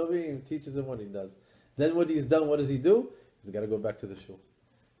 ma'asim tovim, teaches them what he does. Then what he's done, what does he do? He's got to go back to the shul.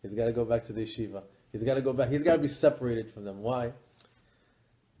 He's got to go back to the yeshiva. He's got to go back. He's got to be separated from them. Why?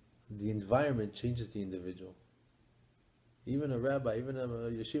 The environment changes the individual. Even a rabbi, even a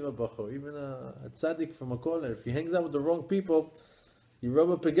yeshiva bachor, even a tzaddik from a corner, if he hangs out with the wrong people, you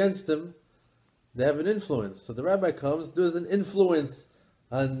rub up against them, they have an influence. So the rabbi comes, does an influence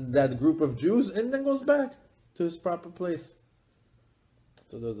on that group of Jews, and then goes back to his proper place.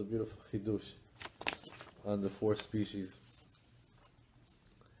 So there's a beautiful chidush on the four species.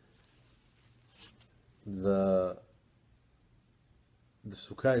 The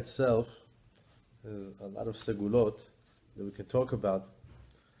Sukkah itself is a lot of segulot that we can talk about.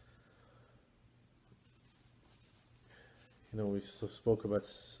 We spoke about,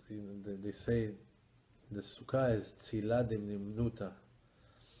 they say the Sukkah is tzila demnimnuta.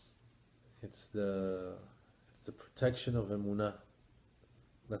 It's the protection of emunah.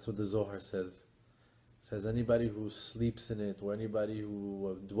 That's what the Zohar says. It says anybody who sleeps in it or anybody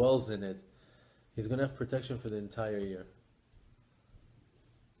who dwells in it, he's going to have protection for the entire year.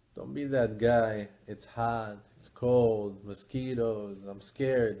 Don't be that guy. It's hot, it's cold, mosquitoes, I'm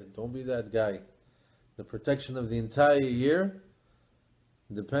scared. Don't be that guy. The protection of the entire year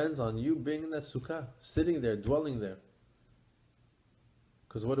depends on you being in that sukkah, sitting there, dwelling there.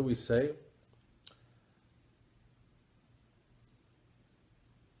 Because what do we say?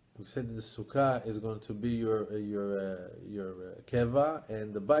 We said that the sukkah is going to be your keva,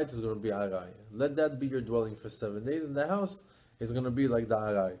 and the bait is going to be arai. Let that be your dwelling for 7 days, and the house is going to be like the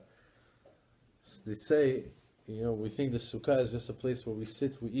arai. So they say, we think the sukkah is just a place where we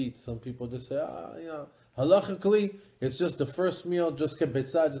sit, we eat. Some people just say, halachically, it's just the first meal, just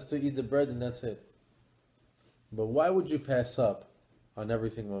kebetzah, just to eat the bread, and that's it. But why would you pass up on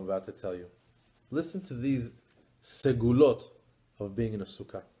everything I'm about to tell you? Listen to these segulot of being in a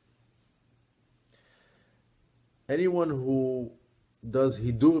sukkah. anyone who does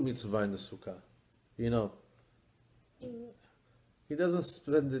hidur mitzvah in the sukkah, you know, he doesn't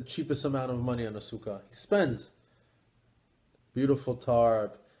spend the cheapest amount of money on a sukkah. He spends beautiful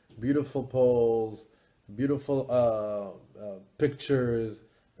tarp, beautiful poles, beautiful pictures,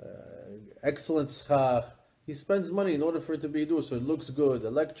 excellent schach. He spends money in order for it to be hidur, so it looks good,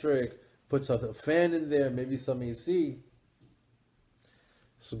 electric, puts a fan in there, maybe some AC.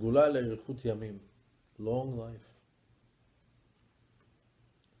 Segula le'erichut yamim, long life.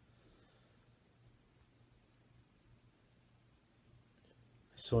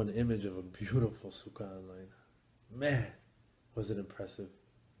 I saw an image of a beautiful sukkah online. Man, was it impressive.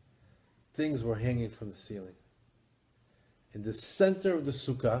 Things were hanging from the ceiling. In the center of the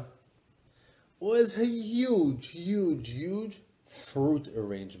sukkah was a huge fruit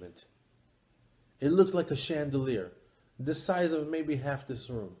arrangement. It looked like a chandelier, the size of maybe half this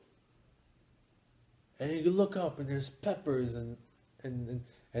room. And you look up, and there's peppers and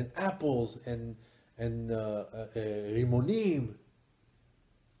apples and rimonim.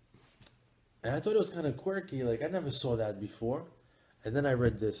 And I thought it was kind of quirky. Like, I never saw that before. And then I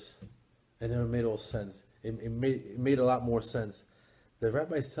read this, and it made all sense. It made a lot more sense. The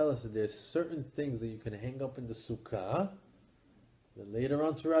rabbis tell us that there's certain things that you can hang up in the sukkah that later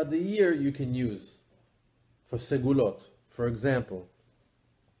on throughout the year you can use for segulot. For example,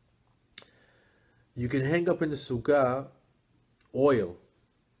 you can hang up in the sukkah oil.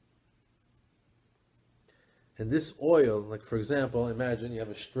 And this oil, like for example, imagine you have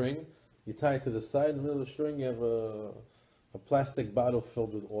a string, you tie it to the side, in the middle of the string you have a plastic bottle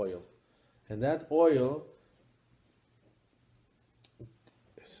filled with oil. And that oil,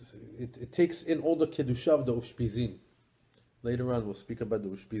 it takes in all the kedusha of the ushpizin. Later on we'll speak about the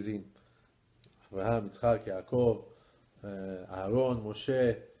ushpizin. Abraham, Yitzchak, Yaakov, Aaron,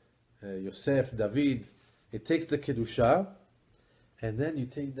 Moshe, Yosef, David. It takes the kedusha, and then you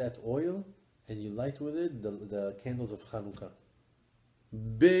take that oil and you light with it the candles of Chanukah.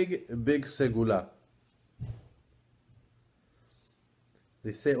 Big segula.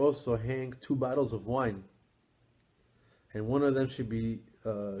 They say also hang 2 bottles of wine, and one of them should be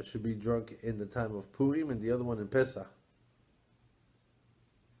drunk in the time of Purim, and the other one in Pesach.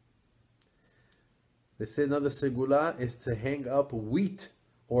 They say another segula is to hang up wheat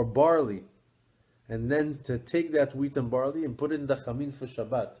or barley, and then to take that wheat and barley and put it in the chamin for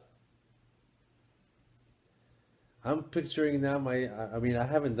Shabbat. I'm picturing now I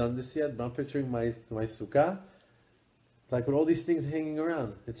haven't done this yet, but I'm picturing my sukkah like with all these things hanging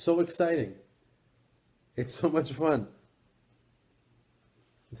around. It's so exciting. It's so much fun.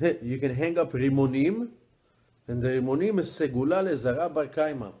 You can hang up rimonim, and the rimonim is segula lezara bar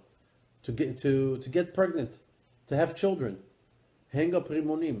kaima, to get pregnant, to have children. Hang up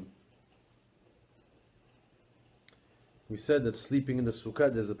rimonim. We said that sleeping in the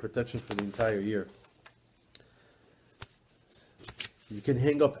sukkah, there's a protection for the entire year. You can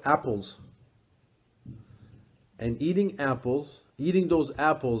hang up apples. And eating those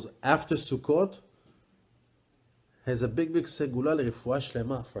apples after Sukkot has a big segula l'refuah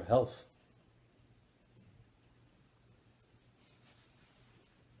shlema, for health.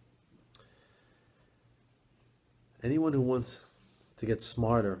 Anyone who wants to get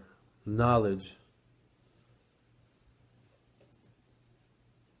smarter, knowledge,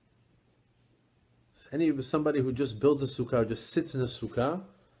 somebody who just builds a sukkah, or just sits in a sukkah,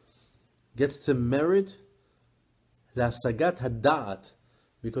 gets to merit L'asagat hada'at,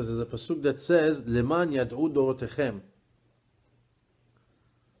 because there's a pasuk that says Leman yad'u dorotechem.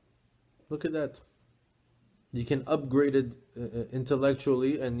 Look at that. You can upgrade it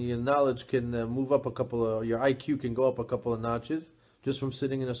intellectually, and your knowledge can move up your IQ can go up a couple of notches just from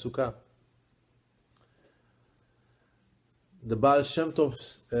sitting in a sukkah. The Baal Shem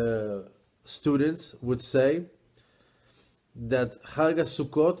Tov's students would say that Chag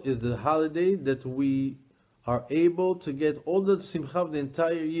Sukkot is the holiday that we are able to get all the simcha of the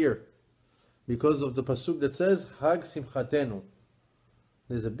entire year, because of the pasuk that says Chag Simchatenu.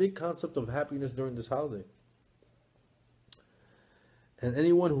 There's a big concept of happiness during this holiday. And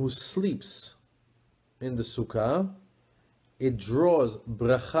anyone who sleeps in the sukkah, it draws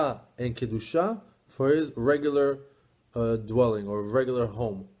bracha and kedusha for his regular dwelling or regular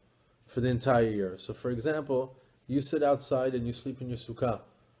home for the entire year. So for example, you sit outside and you sleep in your sukkah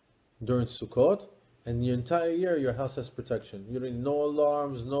during Sukkot, and your entire year your house has protection. You don't need no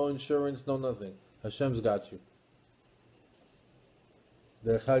alarms, no insurance, no nothing. Hashem's got you.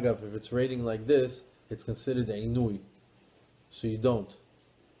 Derech Hagav, if it's raining like this, it's considered a inui. So you don't.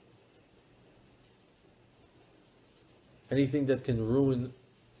 Anything that can ruin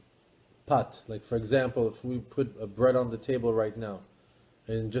pot. Like for example, if we put a bread on the table right now,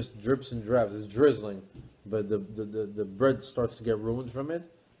 and it just drips and drabs, it's drizzling, but the bread starts to get ruined from it,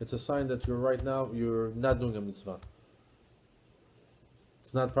 it's a sign that you're not doing a mitzvah.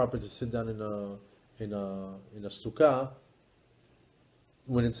 It's not proper to sit down in a sukkah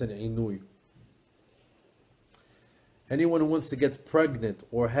when it's an inui. Anyone who wants to get pregnant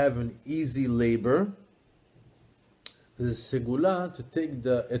or have an easy labor, there's a segula to take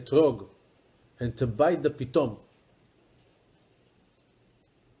the etrog and to bite the pitom.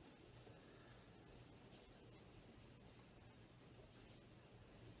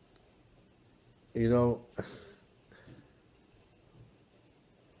 You know,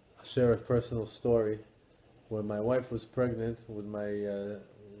 I'll share a personal story. When my wife was pregnant with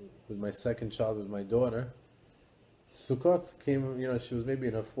my second child, with my daughter, Succot came, she was maybe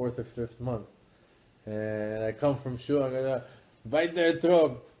in her 4th or 5th month. And I come from shul, I'm gonna bite the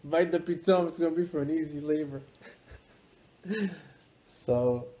etrog, bite the pitom, it's gonna be for an easy labor.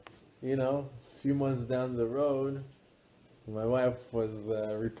 So, a few months down the road, my wife was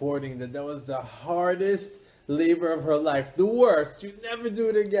reporting that was the hardest labor of her life, the worst. You'd never do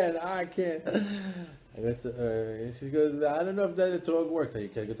it again. I can't. I got to, she goes, I don't know if that etrog worked. Are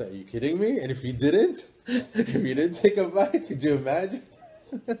you kidding me? And if you didn't, take a bite, could you imagine?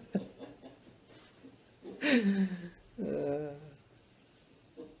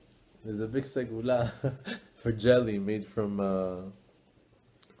 There's a big segula for jelly made from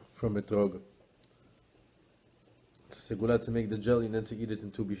etrog. It's a segula to make the jelly and then to eat it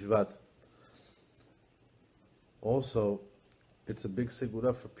in Tu Bishvat. Also, it's a big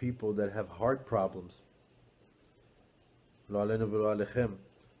segula for people that have heart problems. Lo alenu v'lo alechem.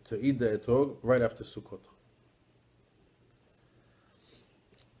 To eat the etrog right after Sukkot.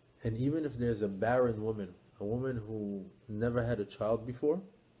 And even if there's a barren woman, a woman who never had a child before,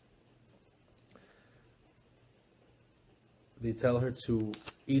 they tell her to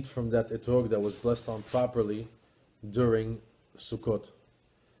eat from that etrog that was blessed on properly during Sukkot.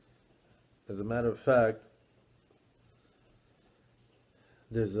 As a matter of fact,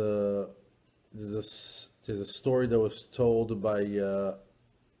 there's a story that was told by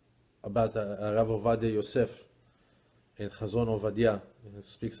about Rav Ovadia Yosef in Chazon Ovadia. It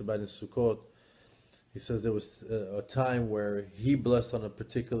speaks about in Sukkot. He says there was a time where he blessed on a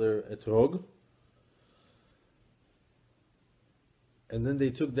particular etrog, and then they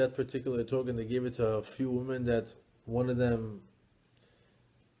took that particular etrog and they gave it to a few women that one of them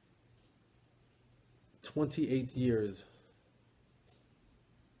 28 years.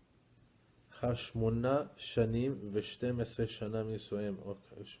 Hashmona shanim v'shtem-esrei shana misuim.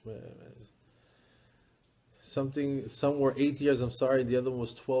 Some were 8 years, I'm sorry, the other one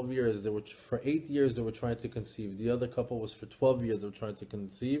was 12 years. For 8 years they were trying to conceive. The other couple was for 12 years they were trying to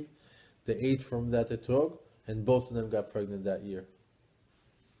conceive. They ate from that etrog, and both of them got pregnant that year.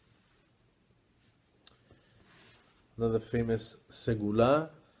 Another famous segula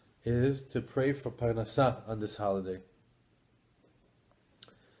is to pray for parnasa on this holiday.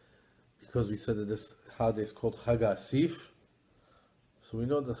 Because we said that this holiday is called Chag HaAsif. So we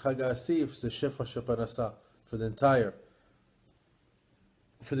know that Chag HaAsif is the Shefa Sheparnasa for the entire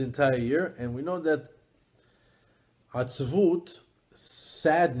year, and we know that atzvut,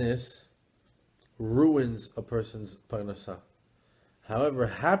 sadness, ruins a person's parnasa. However,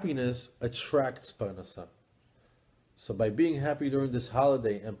 happiness attracts parnasa. So by being happy during this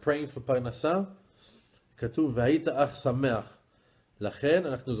holiday and praying for parnasa, katuv v'hayita ach sameach, lachen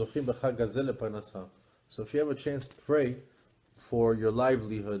אנחנו זוכים בחג הזה לפרנסה. So if you have a chance, pray for your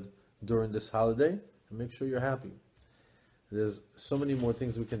livelihood during this holiday, and make sure you're happy. There's so many more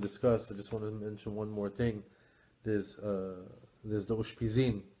things we can discuss. I just want to mention one more thing. There's the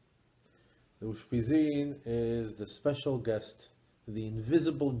Ushpizin. The Ushpizin is the special guest, the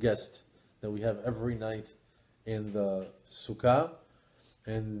invisible guest that we have every night in the Sukkah,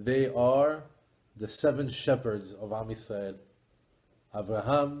 and they are the 7 shepherds of Am Yisrael.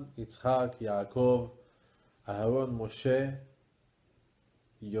 Abraham, Yitzchak, Yaakov, Aharon, Moshe,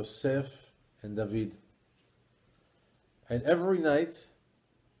 Yosef, and David. And every night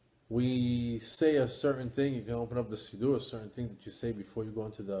we say a certain thing. You can open up the Siddur, a certain thing that you say before you go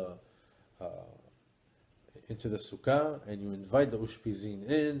into the Sukkah, and you invite the Ushpizin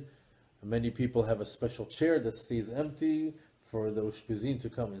in. Many people have a special chair that stays empty for the Ushpizin to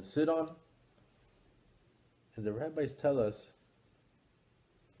come and sit on. And the rabbis tell us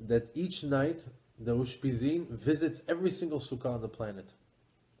that each night the Ushpizin visits every single Sukkah on the planet.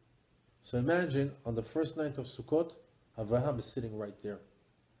 So imagine on the first night of Sukkot, Avraham is sitting right there.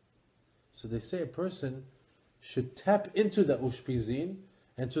 So they say a person should tap into the Ushpizin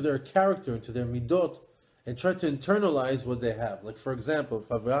and to their character and to their midot, and try to internalize what they have. Like for example,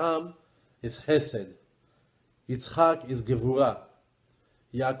 if Abraham is Chesed, Yitzchak is Gevurah,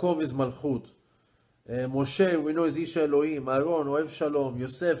 Yaakov is Malchut, Moshe, we know, is Ish Elohim, Aaron, Oev Shalom,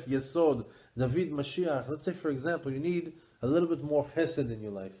 Yosef, Yesod, David, Mashiach. Let's say, for example, you need a little bit more Chesed in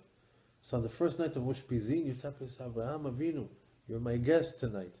your life. So on the first night of Ushpizin, you tap this Abraham Avinu, you're my guest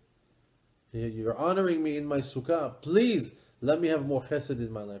tonight. You're honoring me in my sukkah. Please, let me have more Chesed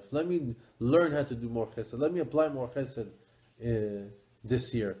in my life. Let me learn how to do more Chesed. Let me apply more Chesed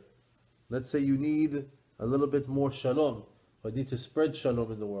this year. Let's say you need a little bit more Shalom, or need to spread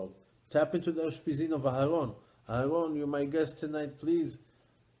Shalom in the world. Tap into the Ushpizin of Aharon. Aharon, you're my guest tonight, please.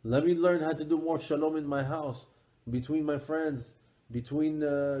 Let me learn how to do more Shalom in my house, between my friends, between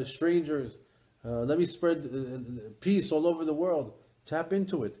strangers. Let me spread peace all over the world. Tap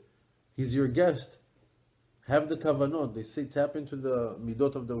into it. He's your guest. Have the kavanot. They say tap into the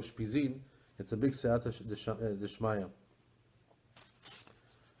midot of the Ushpizin. It's a big se'ata d'shmaya.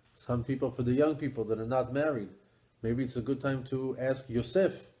 Some people, for the young people that are not married, maybe it's a good time to ask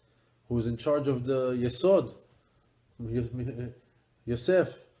Yosef, who's in charge of the Yesod.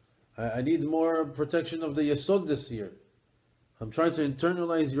 Yosef, I need more protection of the Yesod this year. I'm trying to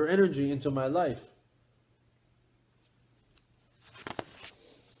internalize your energy into my life.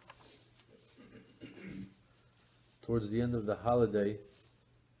 Towards the end of the holiday, it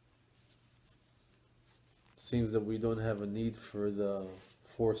seems that we don't have a need for the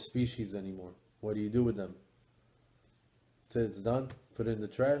 4 species anymore. What do you do with them? It's done. Put it in the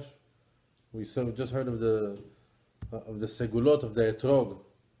trash. We just heard of the segulot of the etrog.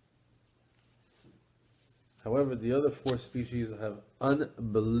 However, the other 4 species have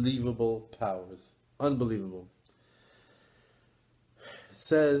unbelievable powers. Unbelievable. It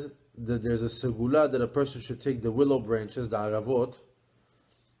says that there's a segula that a person should take the willow branches, the aravot,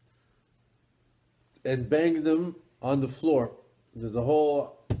 and bang them on the floor. There's a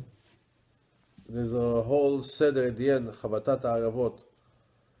whole seder at the end, chavatat aravot.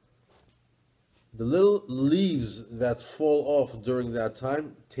 The little leaves that fall off during that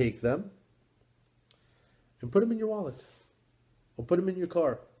time, take them and put them in your wallet or put them in your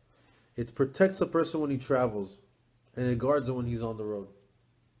car. It protects a person when he travels, and it guards him when he's on the road.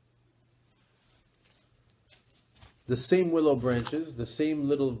 The same willow branches, the same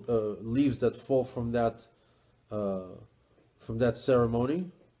little leaves that fall from that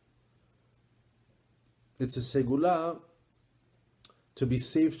ceremony. It's a segula to be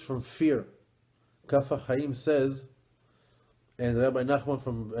saved from fear. Kafa Chaim says, and Rabbi Nachman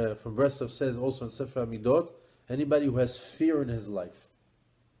from Breslov says also in Sefer Amidot, anybody who has fear in his life,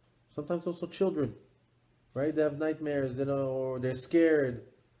 sometimes also children, right? They have nightmares, or they're scared.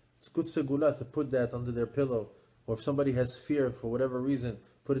 It's good segula to put that under their pillow. Or if somebody has fear for whatever reason,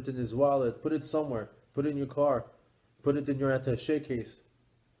 put it in his wallet, put it somewhere, put it in your car, put it in your attaché case.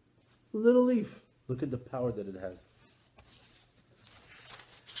 A little leaf. Look at the power that it has.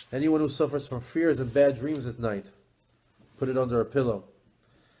 Anyone who suffers from fears and bad dreams at night, put it under a pillow.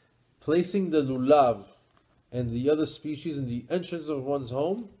 Placing the lulav and the other species in the entrance of one's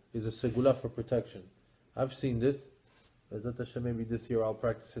home is a segula for protection. I've seen this. Maybe this year I'll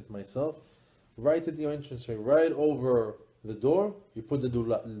practice it myself. Right at the entrance, right over the door, you put the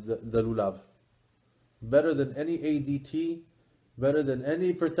lulav. Better than any ADT, better than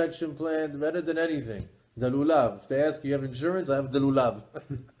any protection plan, better than anything. The lulav. If they ask you have insurance, I have the lulav.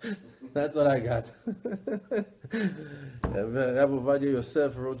 That's what I got. Rabbi Ovadia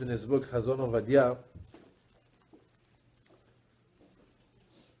Yosef wrote in his book Chazon Ovadia,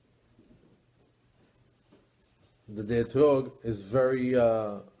 the etrog is very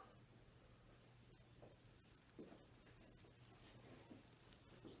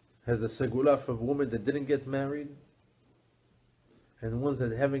has the segula for women that didn't get married and ones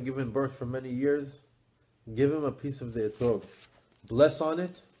that haven't given birth for many years. Give him a piece of the etrog. Bless on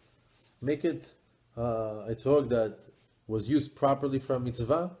it. Make it etrog that was used properly for a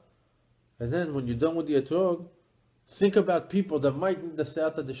mitzvah. And then when you're done with the etrog, think about people that might need the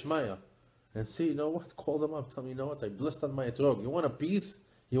se'ata d'shmaya. And say, you know what? Call them up. Tell me, you know what? I blessed on my etrog. You want a piece?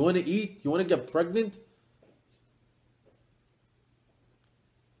 You want to eat? You want to get pregnant?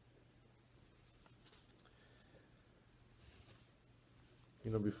 You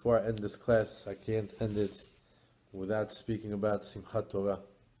know, before I end this class, I can't end it without speaking about Simchat Torah.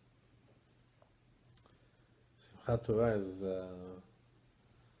 Simchat Torah is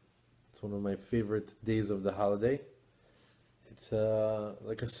it's one of my favorite days of the holiday. It's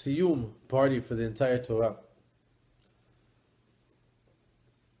like a siyum party for the entire Torah.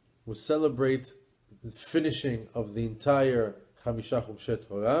 We celebrate the finishing of the entire Chamisha Chumshe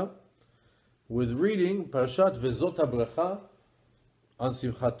Torah, with reading Parashat Vezot HaBracha on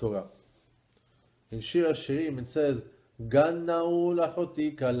Simchat Torah. In Shir HaShirim it says, Gan Na'ul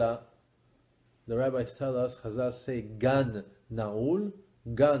Achoti Kala. The rabbis tell us, Chazal say Gan Na'ul.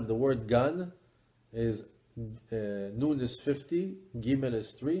 Gan, the word Gan is, Nun is 50, Gimel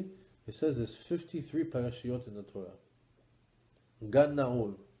is 3. It says there's 53 parashiyot in the Torah. Gan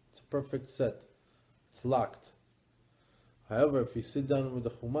Na'ul. It's a perfect set. It's locked. However, if you sit down with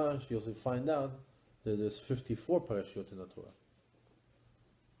the Chumash, you'll find out that there's 54 parashiyot in the Torah.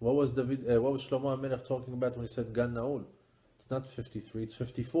 What was Shlomo HaMelech talking about when he said Gan Na'ul? It's not 53, it's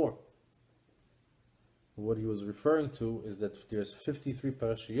 54. What he was referring to is that there's 53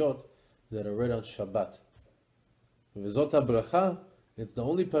 parashiyot that are read on Shabbat. Vezot HaBracha, it's the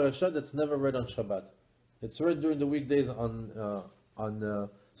only parasha that's never read on Shabbat. It's read during the weekdays on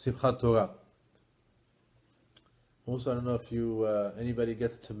Simchat Torah. Also, I don't know if anybody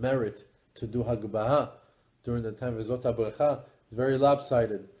gets to merit to do Hagbaha during the time of Vezot HaBracha. It's very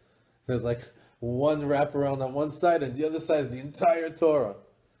lopsided. There's like one wraparound on one side and the other side is the entire Torah.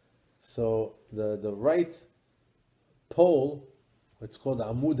 So the right pole, it's called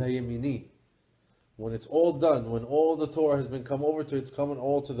Amud HaYemini. When it's all done, when all the Torah has been come over to, it's coming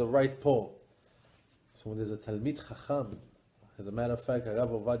all to the right pole. So when there's a Talmid Chacham, as a matter of fact, Rav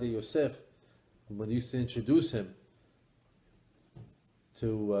Ovadia Yosef, when he used to introduce him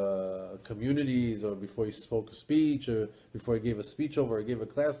to communities, or before he spoke a speech, or before he gave a speech over, or gave a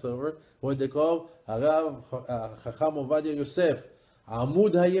class over, what they call Rav Chacham Ovadia Yosef,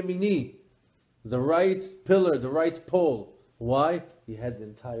 Amud HaYemini, the right pillar, the right pole. Why? He had the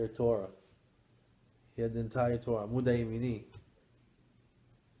entire Torah. He had the entire Torah, Amud HaYemini.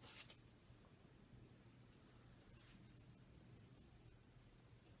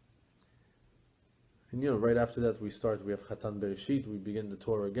 And right after that we have Chatan Bereshit, we begin the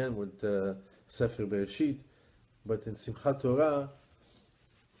Torah again with Sefer Bereshit. But in Simchat Torah,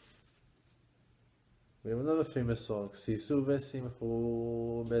 we have another famous song, Sisu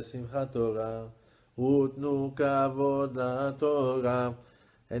v'simchu b'simchat Torah, utnu kavod la'Torah.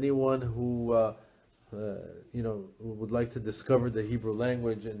 Anyone who would like to discover the Hebrew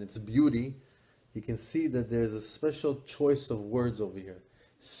language and its beauty, you can see that there's a special choice of words over here.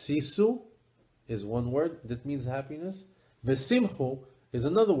 Sisu is one word that means happiness. V'simchu is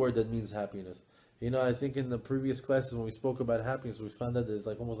another word that means happiness. I think in the previous classes when we spoke about happiness, we found that there's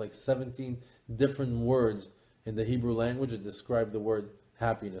almost 17 different words in the Hebrew language that describe the word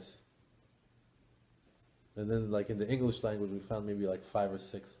happiness. And then in the English language, we found maybe 5 or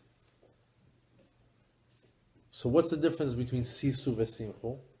 6. So what's the difference between sisu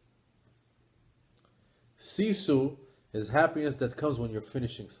v'simchu? Sisu is happiness that comes when you're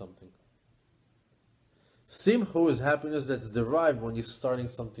finishing something. Simchu is happiness that's derived when you're starting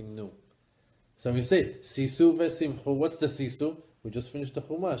something new. So when we say sisu v'simchu, what's the sisu? We just finished the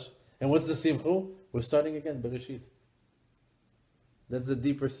Chumash. And what's the simchu? We're starting again, Bereshit. That's the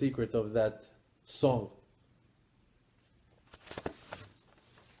deeper secret of that song.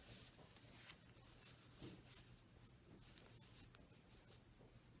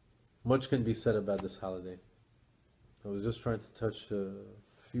 Much can be said about this holiday. I was just trying to touch a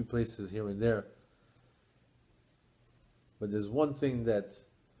few places here and there. But there's one thing that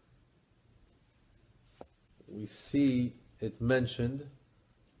we see it mentioned,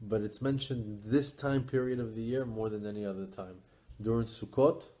 but it's mentioned this time period of the year more than any other time. During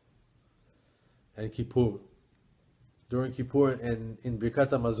Succot and Kippur. During Kippur and in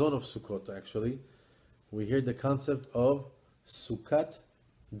Birkat HaMazon of Succot, actually, we hear the concept of Succat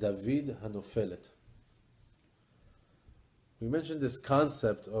David Hanofelet. We mentioned this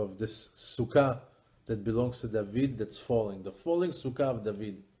concept of this sukkah that belongs to David that's falling, the falling sukkah of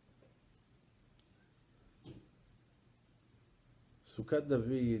David. Succat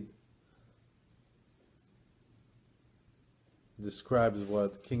David describes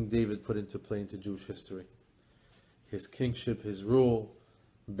what King David put into play into Jewish history. His kingship, his rule,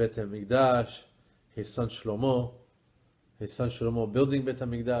 Bet HaMikdash, his son Shlomo building Bet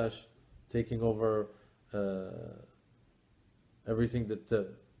HaMikdash, taking over everything that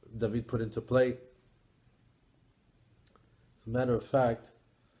David put into play. As a matter of fact,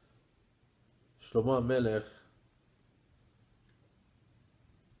 Shlomo HaMelech,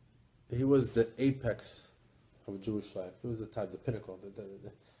 he was the apex of Jewish life. He was the pinnacle.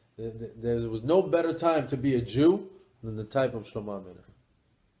 There was no better time to be a Jew than the type of Shlomo HaMelech.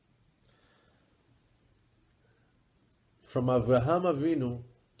 From Avraham Avinu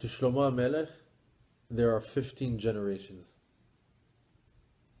to Shlomo HaMelech, there are 15 generations.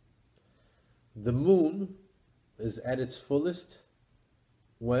 The moon is at its fullest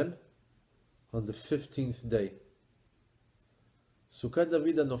when? On the 15th day. Sukkot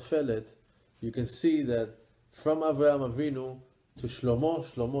David HaNofelet, you can see that from Avraham Avinu to Shlomo,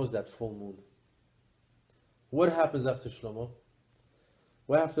 Shlomo is that full moon. What happens after Shlomo?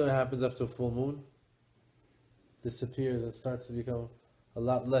 What happens after full moon? Disappears and starts to become a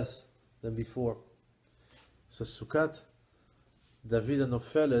lot less than before. So Sukkot David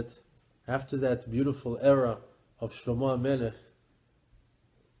HaNofelet, after that beautiful era of Shlomo HaMelech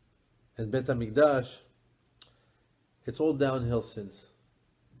and Bet HaMikdash, it's all downhill since.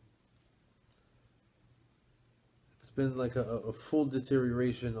 It's been like a full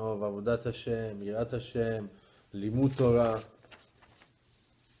deterioration of Avodat Hashem, Yirat Hashem, Limud Torah.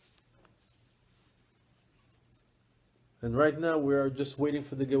 And right now we are just waiting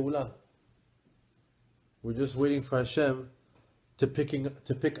for the Geulah. We're just waiting for Hashem to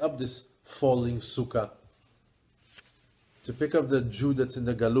pick up this falling sukkah, to pick up the Jew that's in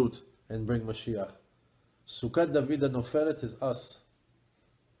the Galut and bring Mashiach. Sukkot David HaNofelet is us.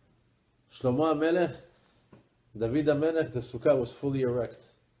 Shlomo HaMelech, David HaMelech, the sukkah was fully erect.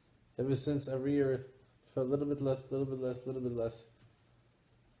 Ever since, every year, felt a little bit less, little bit less, little bit less.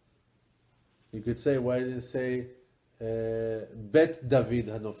 You could say, why didn't it say Bet David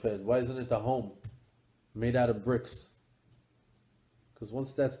HaNofel? Why isn't it a home made out of bricks? Because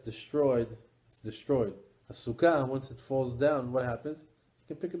once that's destroyed, it's destroyed. A sukkah, once it falls down, what happens?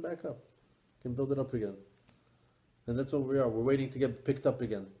 You can pick it back up. You can build it up again. And that's what we are. We're waiting to get picked up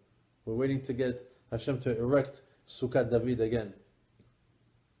again. We're waiting to get Hashem to erect Sukkot David again.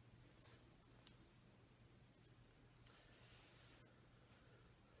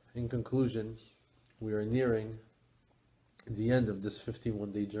 In conclusion, we are nearing the end of this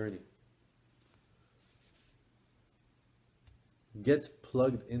 51-day journey. Get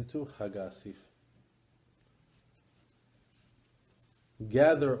plugged into Hag HaAsif.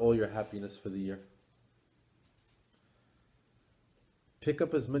 Gather all your happiness for the year. Pick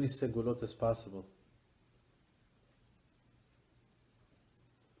up as many segulot as possible.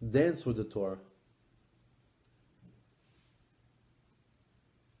 Dance with the Torah.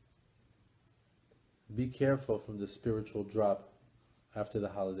 Be careful from the spiritual drop after the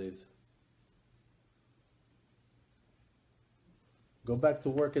holidays. Go back to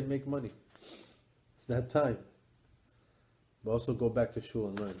work and make money. It's that time. But also go back to shul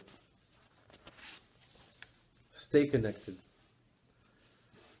and learn. Stay connected.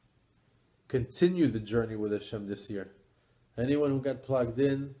 Continue the journey with Hashem this year. Anyone who got plugged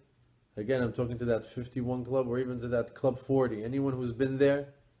in, again, I'm talking to that 51 club or even to that club 40. Anyone who's been there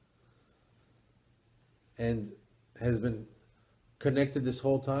and has been connected this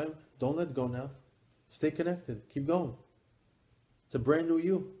whole time, don't let go now. Stay connected. Keep going. It's a brand new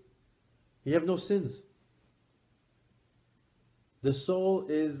you. You have no sins. The soul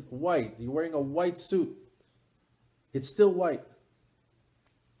is white. You're wearing a white suit. It's still white.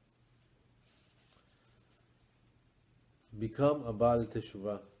 Become a Baal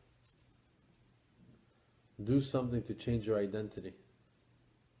Teshuvah. Do something to change your identity.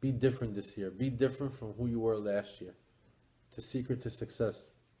 Be different this year. Be different from who you were last year. It's a secret to success.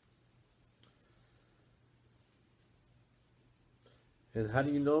 And how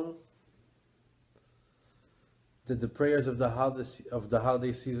do you know that the prayers of the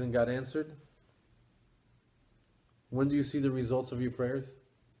holiday season got answered? When do you see the results of your prayers?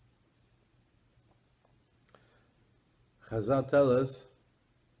 Chazal tell us,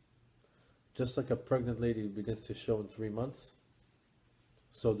 just like a pregnant lady begins to show in 3 months,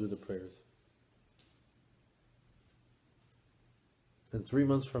 so do the prayers. And 3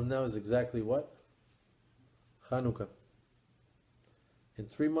 months from now is exactly what? Chanukah. In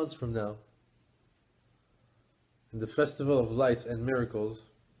 3 months from now, in the Festival of Lights and Miracles,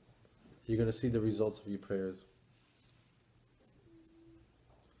 you're going to see the results of your prayers.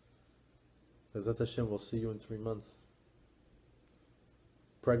 Bezat Hashem will see you in 3 months.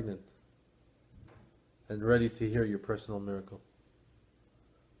 Pregnant. And ready to hear your personal miracle.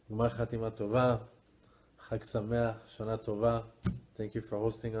 Gmar Chatima Tova. Chag Sameach. Shana Tova. Thank you for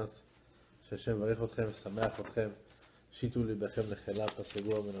hosting us. Hashem varich אתכם ושמח אתכם. שיתו ליבכם לחילה,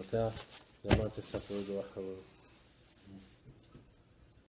 תשיגו אמונותיה, למען תספרו דו אחרון.